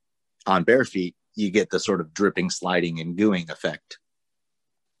on bare feet, you get the sort of dripping, sliding, and gooing effect.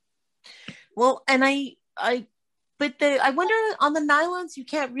 Well, and I wonder, on the nylons, you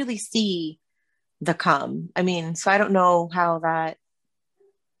can't really see the cum. I mean, so I don't know how that.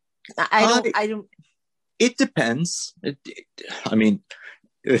 I don't. It depends. I mean,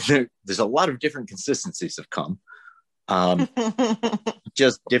 there's a lot of different consistencies of cum.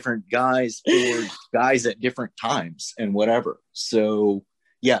 Just different guys, or guys at different times, and whatever. So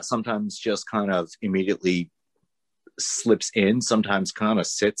yeah, sometimes just kind of immediately slips in. Sometimes kind of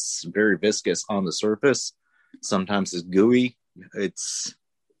sits very viscous on the surface. Sometimes it's gooey.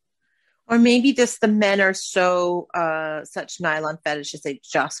 Or maybe just the men are so such nylon fetishes, they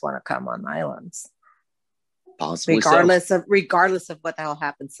just want to come on nylons. Possibly, regardless of what the hell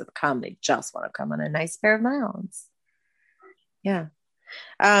happens to the cum, they just want to come on a nice pair of nylons. Yeah.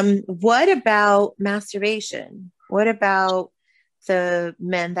 What about masturbation? What about the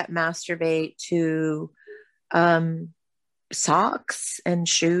men that masturbate to socks and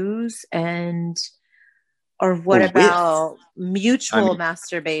shoes, or what about mutual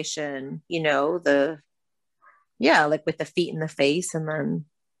masturbation? Like with the feet in the face, and then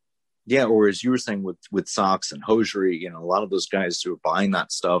or as you were saying with socks and hosiery, a lot of those guys who are buying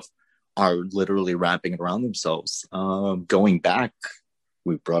that stuff are literally wrapping it around themselves. Going back,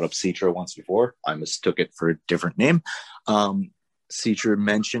 we brought up Citra once before. I mistook it for a different name. Citra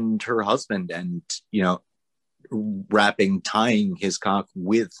mentioned her husband, and tying his cock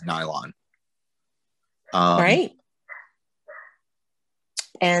with nylon. Right.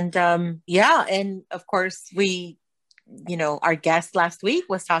 And and of course we, our guest last week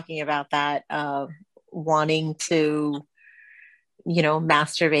was talking about that, wanting to,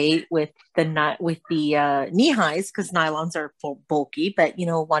 masturbate with the knee highs, because nylons are bulky, but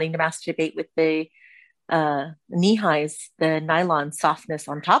wanting to masturbate with the knee highs, the nylon softness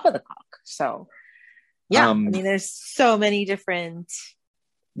on top of the cock. So I mean, there's so many different.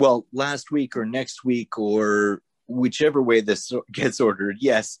 Well, last week or next week, or whichever way this gets ordered,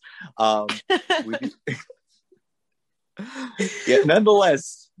 yes.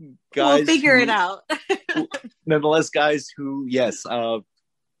 Nonetheless, guys, we'll figure it out. Nonetheless, guys who, yes,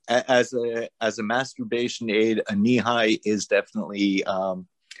 as a masturbation aid, a knee high is definitely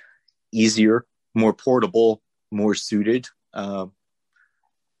easier, more portable, more suited.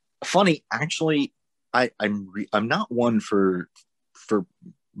 Funny, actually, I'm not one for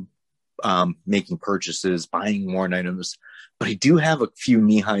making purchases, buying more items, but I do have a few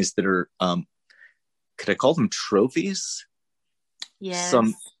knee highs that are, could I call them trophies? Yes.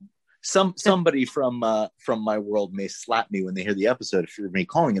 Somebody from my world may slap me when they hear the episode for me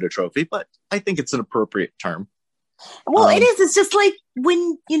calling it a trophy, but I think it's an appropriate term. Well, it is. It's just like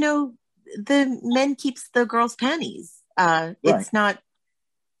when, the men keeps the girls' panties. Right. It's not.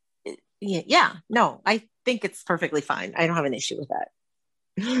 Yeah. No, I think it's perfectly fine. I don't have an issue with that.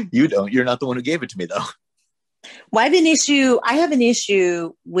 You don't. You're not the one who gave it to me, though. Well, I have an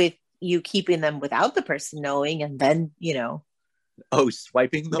issue with you keeping them without the person knowing, and then, Oh,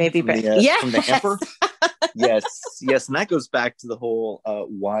 swiping them maybe, from the hamper? Yes. And that goes back to the whole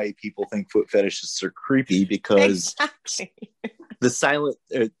why people think foot fetishists are creepy, because exactly. the silent,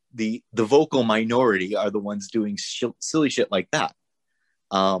 the vocal minority are the ones doing silly shit like that.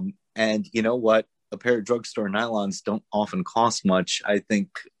 And you know what? A pair of drugstore nylons don't often cost much. I think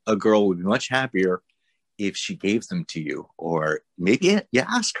a girl would be much happier if she gave them to you, or maybe you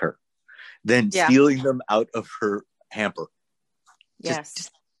ask her, than stealing them out of her hamper. Yes.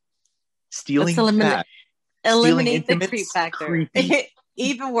 Just stealing that. Eliminate the creep factor.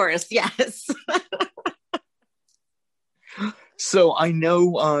 Even worse, yes. So I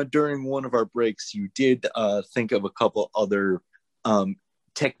know during one of our breaks, you did think of a couple other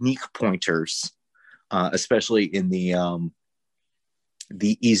technique pointers, especially in the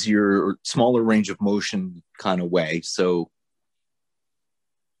easier or smaller range of motion kind of way. So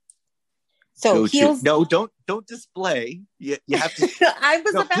heels. No, don't display. You have to. I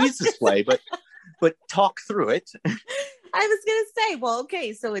was about please to display, but talk through it. I was going to say, well,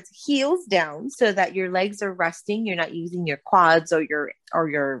 okay, so it's heels down so that your legs are resting. You're not using your quads or your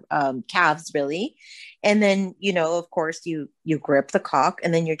calves really. And then, of course you grip the cock,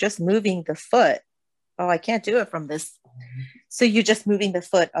 and then you're just moving the foot. Oh, I can't do it from this. So you're just moving the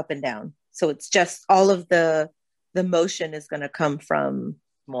foot up and down. So it's just all of the motion is going to come from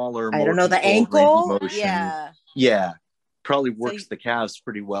smaller, I don't know, the ankle. Yeah. Probably works the calves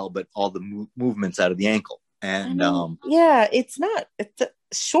pretty well, but all the movements out of the ankle. And it's a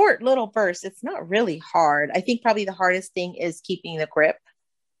short little burst. It's not really hard. I think probably the hardest thing is keeping the grip,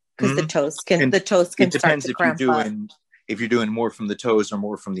 because the toes can start to cramp up. If you're doing more from the toes or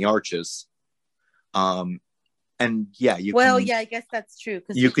more from the arches. I guess that's true,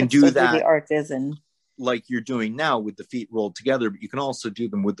 because you can do that the arches and like you're doing now with the feet rolled together, but you can also do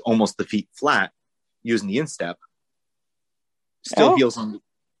them with almost the feet flat using the instep. Still heels on.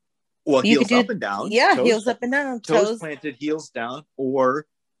 Well, heels up and down. Yeah, toes, heels up and down. Toes planted, heels down, or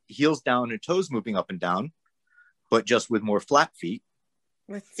heels down and toes moving up and down, but just with more flat feet.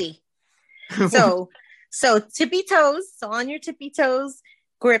 Let's see. So tippy toes. So on your tippy toes,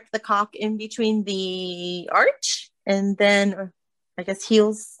 grip the cock in between the arch, and then I guess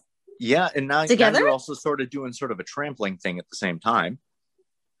heels. Yeah, and now you're also sort of doing sort of a trampling thing at the same time,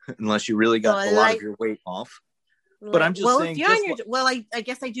 unless you really got a lot of your weight off. But I'm just saying. I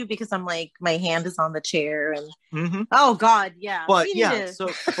guess I do, because I'm like, my hand is on the chair and oh god, yeah. But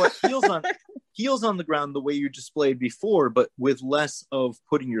but heels on the ground the way you displayed before, but with less of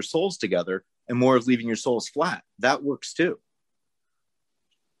putting your soles together and more of leaving your soles flat. That works too.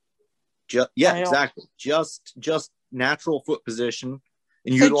 Exactly. Just natural foot position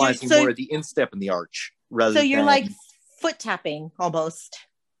and utilizing more of the instep and the arch rather. So you're like foot tapping almost.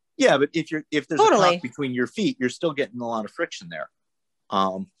 Yeah, but if there's a cock between your feet, you're still getting a lot of friction there.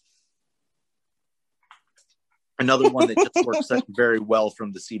 Another one that just works very well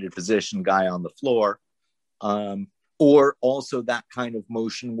from the seated position, guy on the floor. Or also that kind of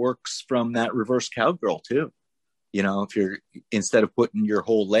motion works from that reverse cowgirl too. If you're, instead of putting your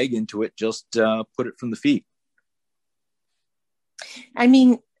whole leg into it, just put it from the feet. I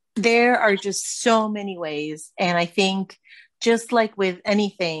mean, there are just so many ways. And I think, just like with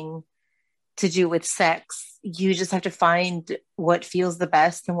anything to do with sex, you just have to find what feels the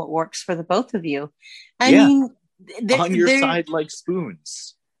best and what works for the both of you. I mean, on your side, like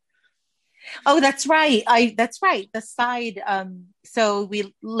spoons. Oh, that's right. That's right. The side. So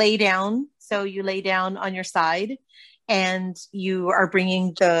we lay down. So you lay down on your side, and you are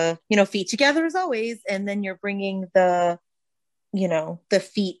bringing the, feet together as always. And then you're bringing the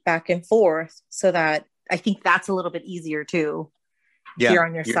feet back and forth, so that I think that's a little bit easier too. Yeah, you're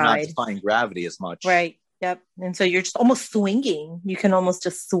on your side. You're not defying gravity as much. Right. Yep. And so you're just almost swinging. You can almost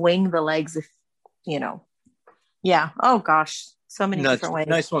just swing the legs if, Yeah. Oh gosh. So many different ways.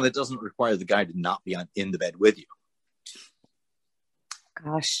 Nice one that doesn't require the guy to not be in the bed with you.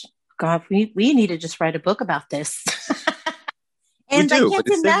 Gosh. God, we need to just write a book about this. And we do, but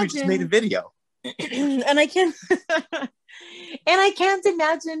instead we just made a video. And I can't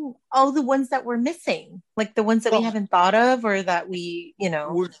imagine the ones that we're missing, like the ones that we haven't thought of, or that we,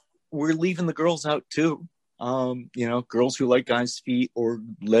 we're leaving the girls out too. Girls who like guys' feet, or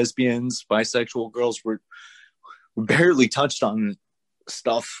lesbians, bisexual girls. We barely touched on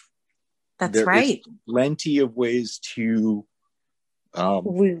stuff. That's right. Plenty of ways to.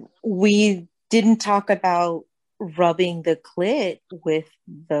 We didn't talk about rubbing the clit with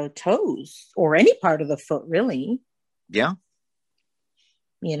the toes or any part of the foot, really. Yeah.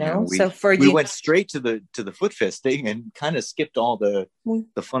 you You know, know. So we went straight to the foot fisting and kind of skipped all the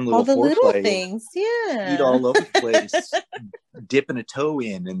fun little all the little foreplay, things, feet yeah, all over the place, dipping a toe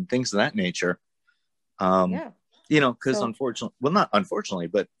in and things of that nature. yeah. You know, because So not unfortunately,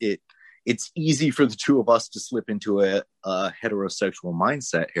 but it's easy for the two of us to slip into a heterosexual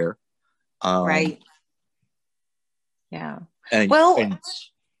mindset here. right, yeah. And Well,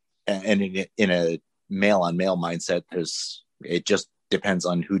 in a male on male mindset, it just depends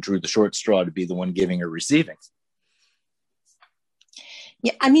on who drew the short straw to be the one giving or receiving.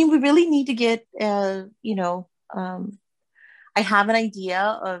 yeah, I mean, we really need to get, you know, I have an idea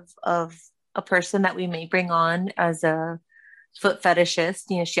of a person that we may bring on as a foot fetishist.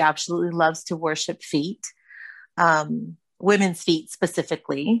 You know, she absolutely loves to worship feet, women's feet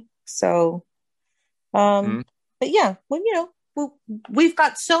specifically. So, Mm-hmm. but yeah, well, you know, we've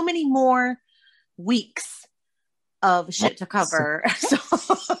got so many more weeks of shit to cover. So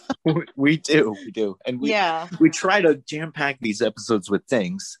we do, and yeah, we try to jam pack these episodes with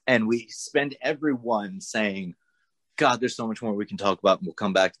things, and we spend everyone saying, God, there's so much more we can talk about, and we'll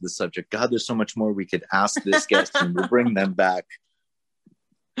come back to the subject. God, there's so much more we could ask this guest, and we'll bring them back.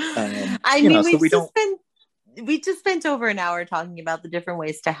 I mean, we just spent over an hour talking about the different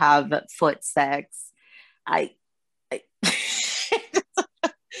ways to have foot sex. I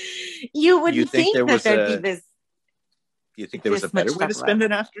you wouldn't think that there'd be this. You think there was a better way to spend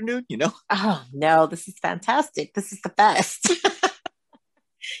an afternoon? You know? Oh no, this is fantastic. This is the best.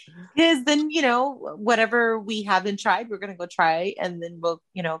 Because then, you know, whatever we haven't tried, we're going to go try, and then we'll,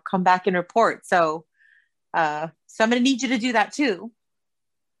 you know, come back and report. So I'm going to need you to do that too.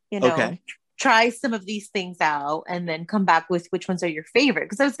 You know, okay. Try some of these things out and then come back with which ones are your favorite.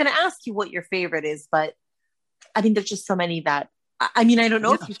 Because I was going to ask you what your favorite is, but I think there's just so many that, I mean, I don't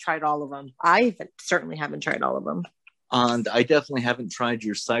know if you've tried all of them. I certainly haven't tried all of them. And I definitely haven't tried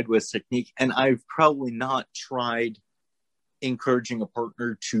your sideways technique. And I've probably not tried encouraging a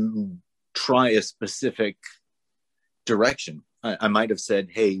partner to try a specific direction. I might have said,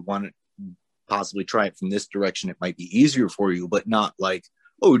 hey, want to possibly try it from this direction? It might be easier for you, but not like,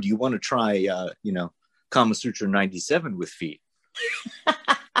 oh, do you want to try, you know, Kama Sutra 97 with feet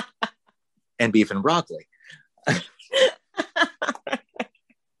and beef and broccoli?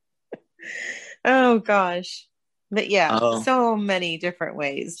 Oh gosh. But yeah, so many different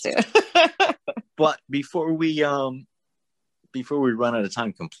ways to. But before we run out of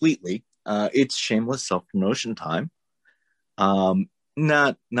time completely, it's shameless self-promotion time.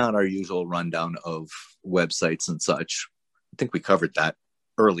 Not our usual rundown of websites and such. I think we covered that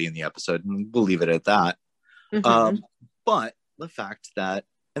early in the episode, and we'll leave it at that. Mm-hmm. But the fact that,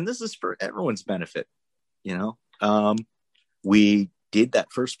 and this is for everyone's benefit, you know, we did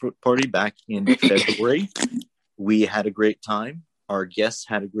that first party back in February. We had a great time. Our guests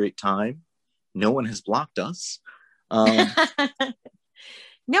had a great time. No one has blocked us. No,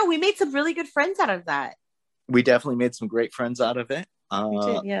 we made some really good friends out of that. We definitely made some great friends out of it. We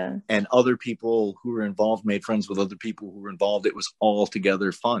did, yeah. And other people who were involved made friends with other people who were involved. It was all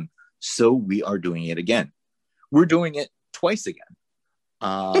together fun. So we are doing it again. We're doing it twice again.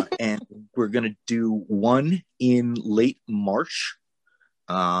 And we're going to do one in late March.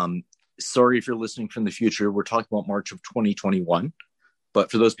 Sorry if you're listening from the future. We're talking about March of 2021. But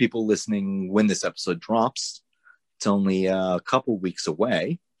for those people listening when this episode drops, it's only a couple weeks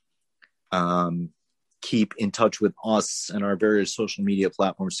away. Keep in touch with us and our various social media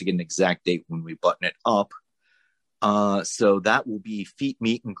platforms to get an exact date when we button it up. So that will be Feet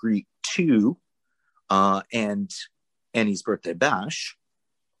Meet and Greet 2 and Annie's birthday bash.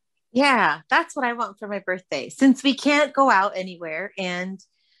 Yeah, that's what I want for my birthday. Since we can't go out anywhere, and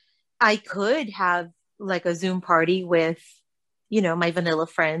I could have like a Zoom party with, you know, my vanilla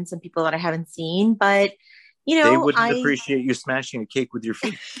friends and people that I haven't seen, but you know, they wouldn't appreciate you smashing a cake with your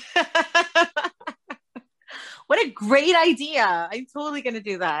feet. What a great idea. I'm totally going to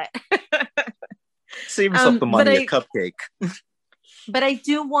do that. Save yourself the money, a cupcake. But I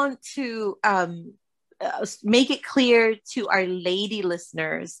do want to make it clear to our lady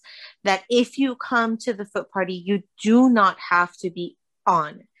listeners that if you come to the foot party, you do not have to be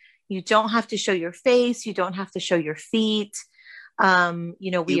on. You don't have to show your face. You don't have to show your feet. You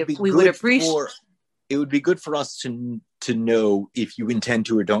know, we would appreciate. It would be good for us to know if you intend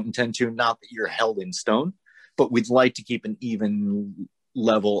to or don't intend to. Not that you're held in stone, but we'd like to keep an even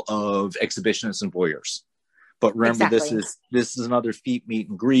level of exhibitionists and voyeurs. But remember, exactly. this is another feet meet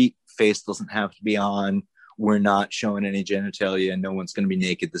and greet. Face doesn't have to be on. We're not showing any genitalia, and no one's going to be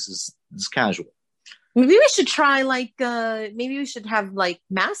naked. This is casual. Maybe we should try maybe we should have like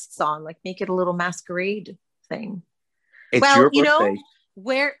masks on, like make it a little masquerade thing. It's your birthday.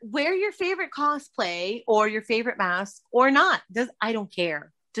 wear your favorite cosplay or your favorite mask or not. I don't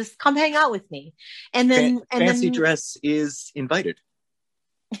care. Just come hang out with me. And then fancy dress is invited.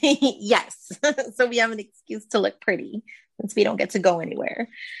 Yes. So we have an excuse to look pretty since we don't get to go anywhere.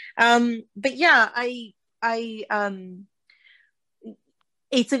 But yeah,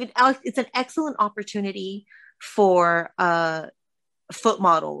 it's an excellent opportunity for foot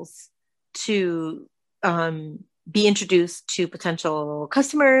models to be introduced to potential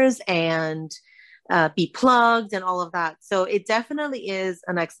customers and be plugged and all of that. So it definitely is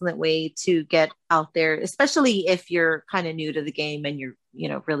an excellent way to get out there, especially if you're kind of new to the game and you're,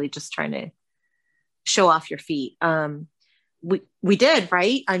 really just trying to show off your feet. We did,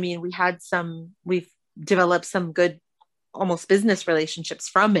 right? I mean, we've developed some good almost business relationships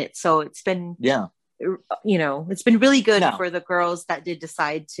from it. So it's been, it's been really good for the girls that did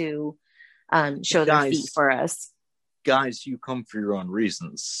decide to show their feet for us. Guys, you come for your own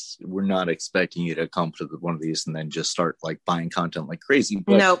reasons. We're not expecting you to come to one of these and then just start like buying content like crazy.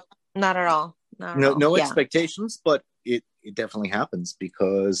 But nope, not at all. No expectations, but it definitely happens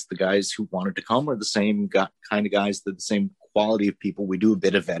because the guys who wanted to come are the same kind of guys, the same quality of people. We do a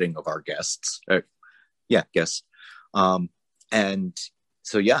bit of vetting of our guests. Guests. And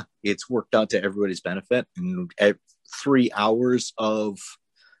so, it's worked out to everybody's benefit. And at 3 hours of,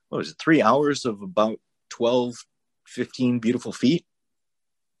 3 hours of about 12, 15 beautiful feet.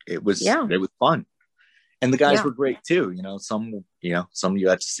 It was fun. And the guys were great too. Some you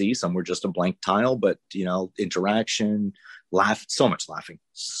got to see, some were just a blank tile, but interaction, so much laughing.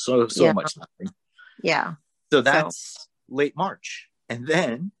 So much laughing. Yeah. So that's late March. And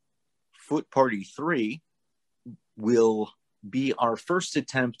then Foot Party 3 will be our first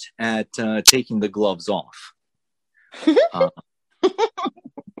attempt at taking the gloves off.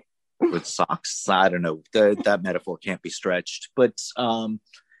 With socks, I don't know. That metaphor can't be stretched, but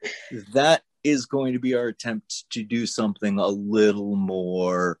that is going to be our attempt to do something a little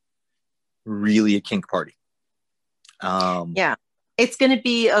more really a kink party. It's going to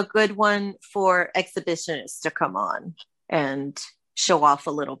be a good one for exhibitionists to come on and show off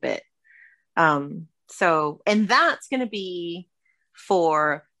a little bit. And that's going to be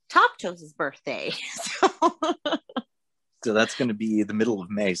for Top Toes' birthday. So that's going to be the middle of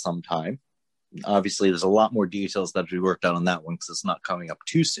May sometime. Obviously, there's a lot more details that we worked out on that one because it's not coming up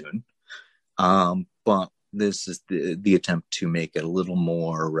too soon. But this is the attempt to make it a little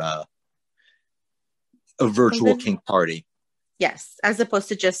more a virtual kink party. Yes, as opposed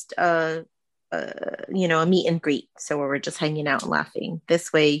to just a meet and greet. So we're just hanging out and laughing.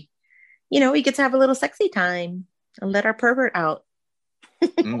 This way, we get to have a little sexy time and let our pervert out.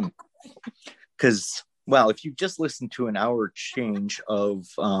 Because, if you just listen to an hour change of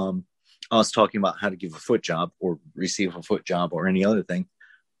us talking about how to give a foot job or receive a foot job or any other thing,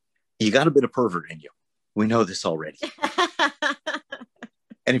 you got a bit of pervert in you. We know this already.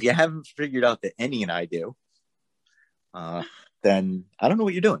 And if you haven't figured out that Annie and I do, then I don't know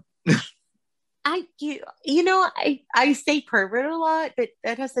what you're doing. I say pervert a lot, but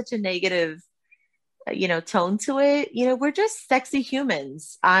that has such a negative, tone to it. We're just sexy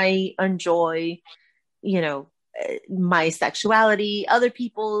humans. I enjoy, my sexuality, other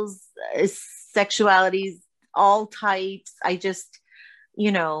people's sexualities, all types. I just,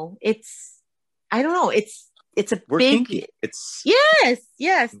 I don't know. It's a We're big, kinky. It's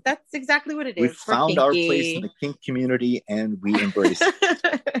yes, that's exactly what it is. We've found our place in the kink community and we embrace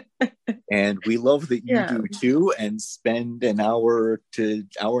it. And we love that you do too, and spend an hour to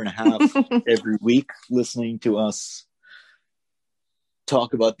hour and a half every week listening to us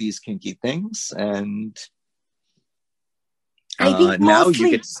talk about these kinky things. And I think now you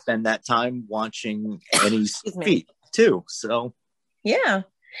get to spend that time watching Annie's feet too. So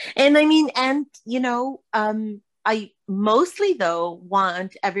and I mean, I mostly though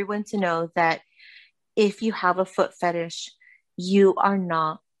want everyone to know that if you have a foot fetish, you are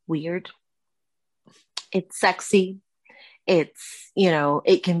not weird. It's sexy. It's,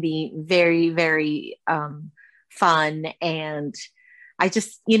 it can be very, very fun. And I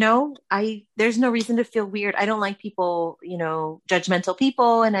just, there's no reason to feel weird. I don't like people, judgmental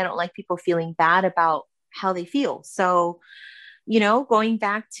people, and I don't like people feeling bad about how they feel. So, going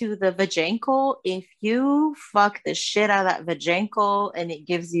back to the vajankle, if you fuck the shit out of that vajankle and it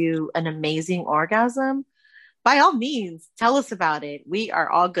gives you an amazing orgasm, by all means, tell us about it. We are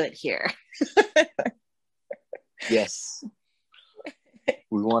all good here. Yes.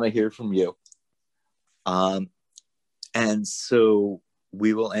 We want to hear from you. And so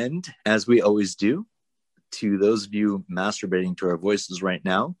we will end, as we always do, to those of you masturbating to our voices right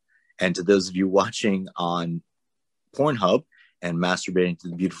now, and to those of you watching on Pornhub, and masturbating to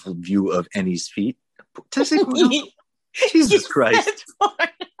the beautiful view of Annie's feet. Did I say Pornhub? Jesus Christ.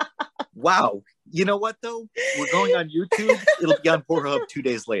 Wow. You know what, though? We're going on YouTube. It'll be on Pornhub 2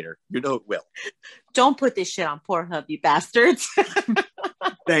 days later. You know it will. Don't put this shit on Pornhub, you bastards.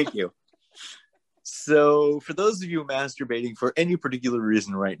 Thank you. So, for those of you masturbating for any particular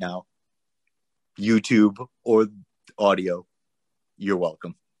reason right now, YouTube or audio, you're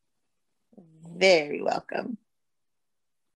welcome. Very welcome.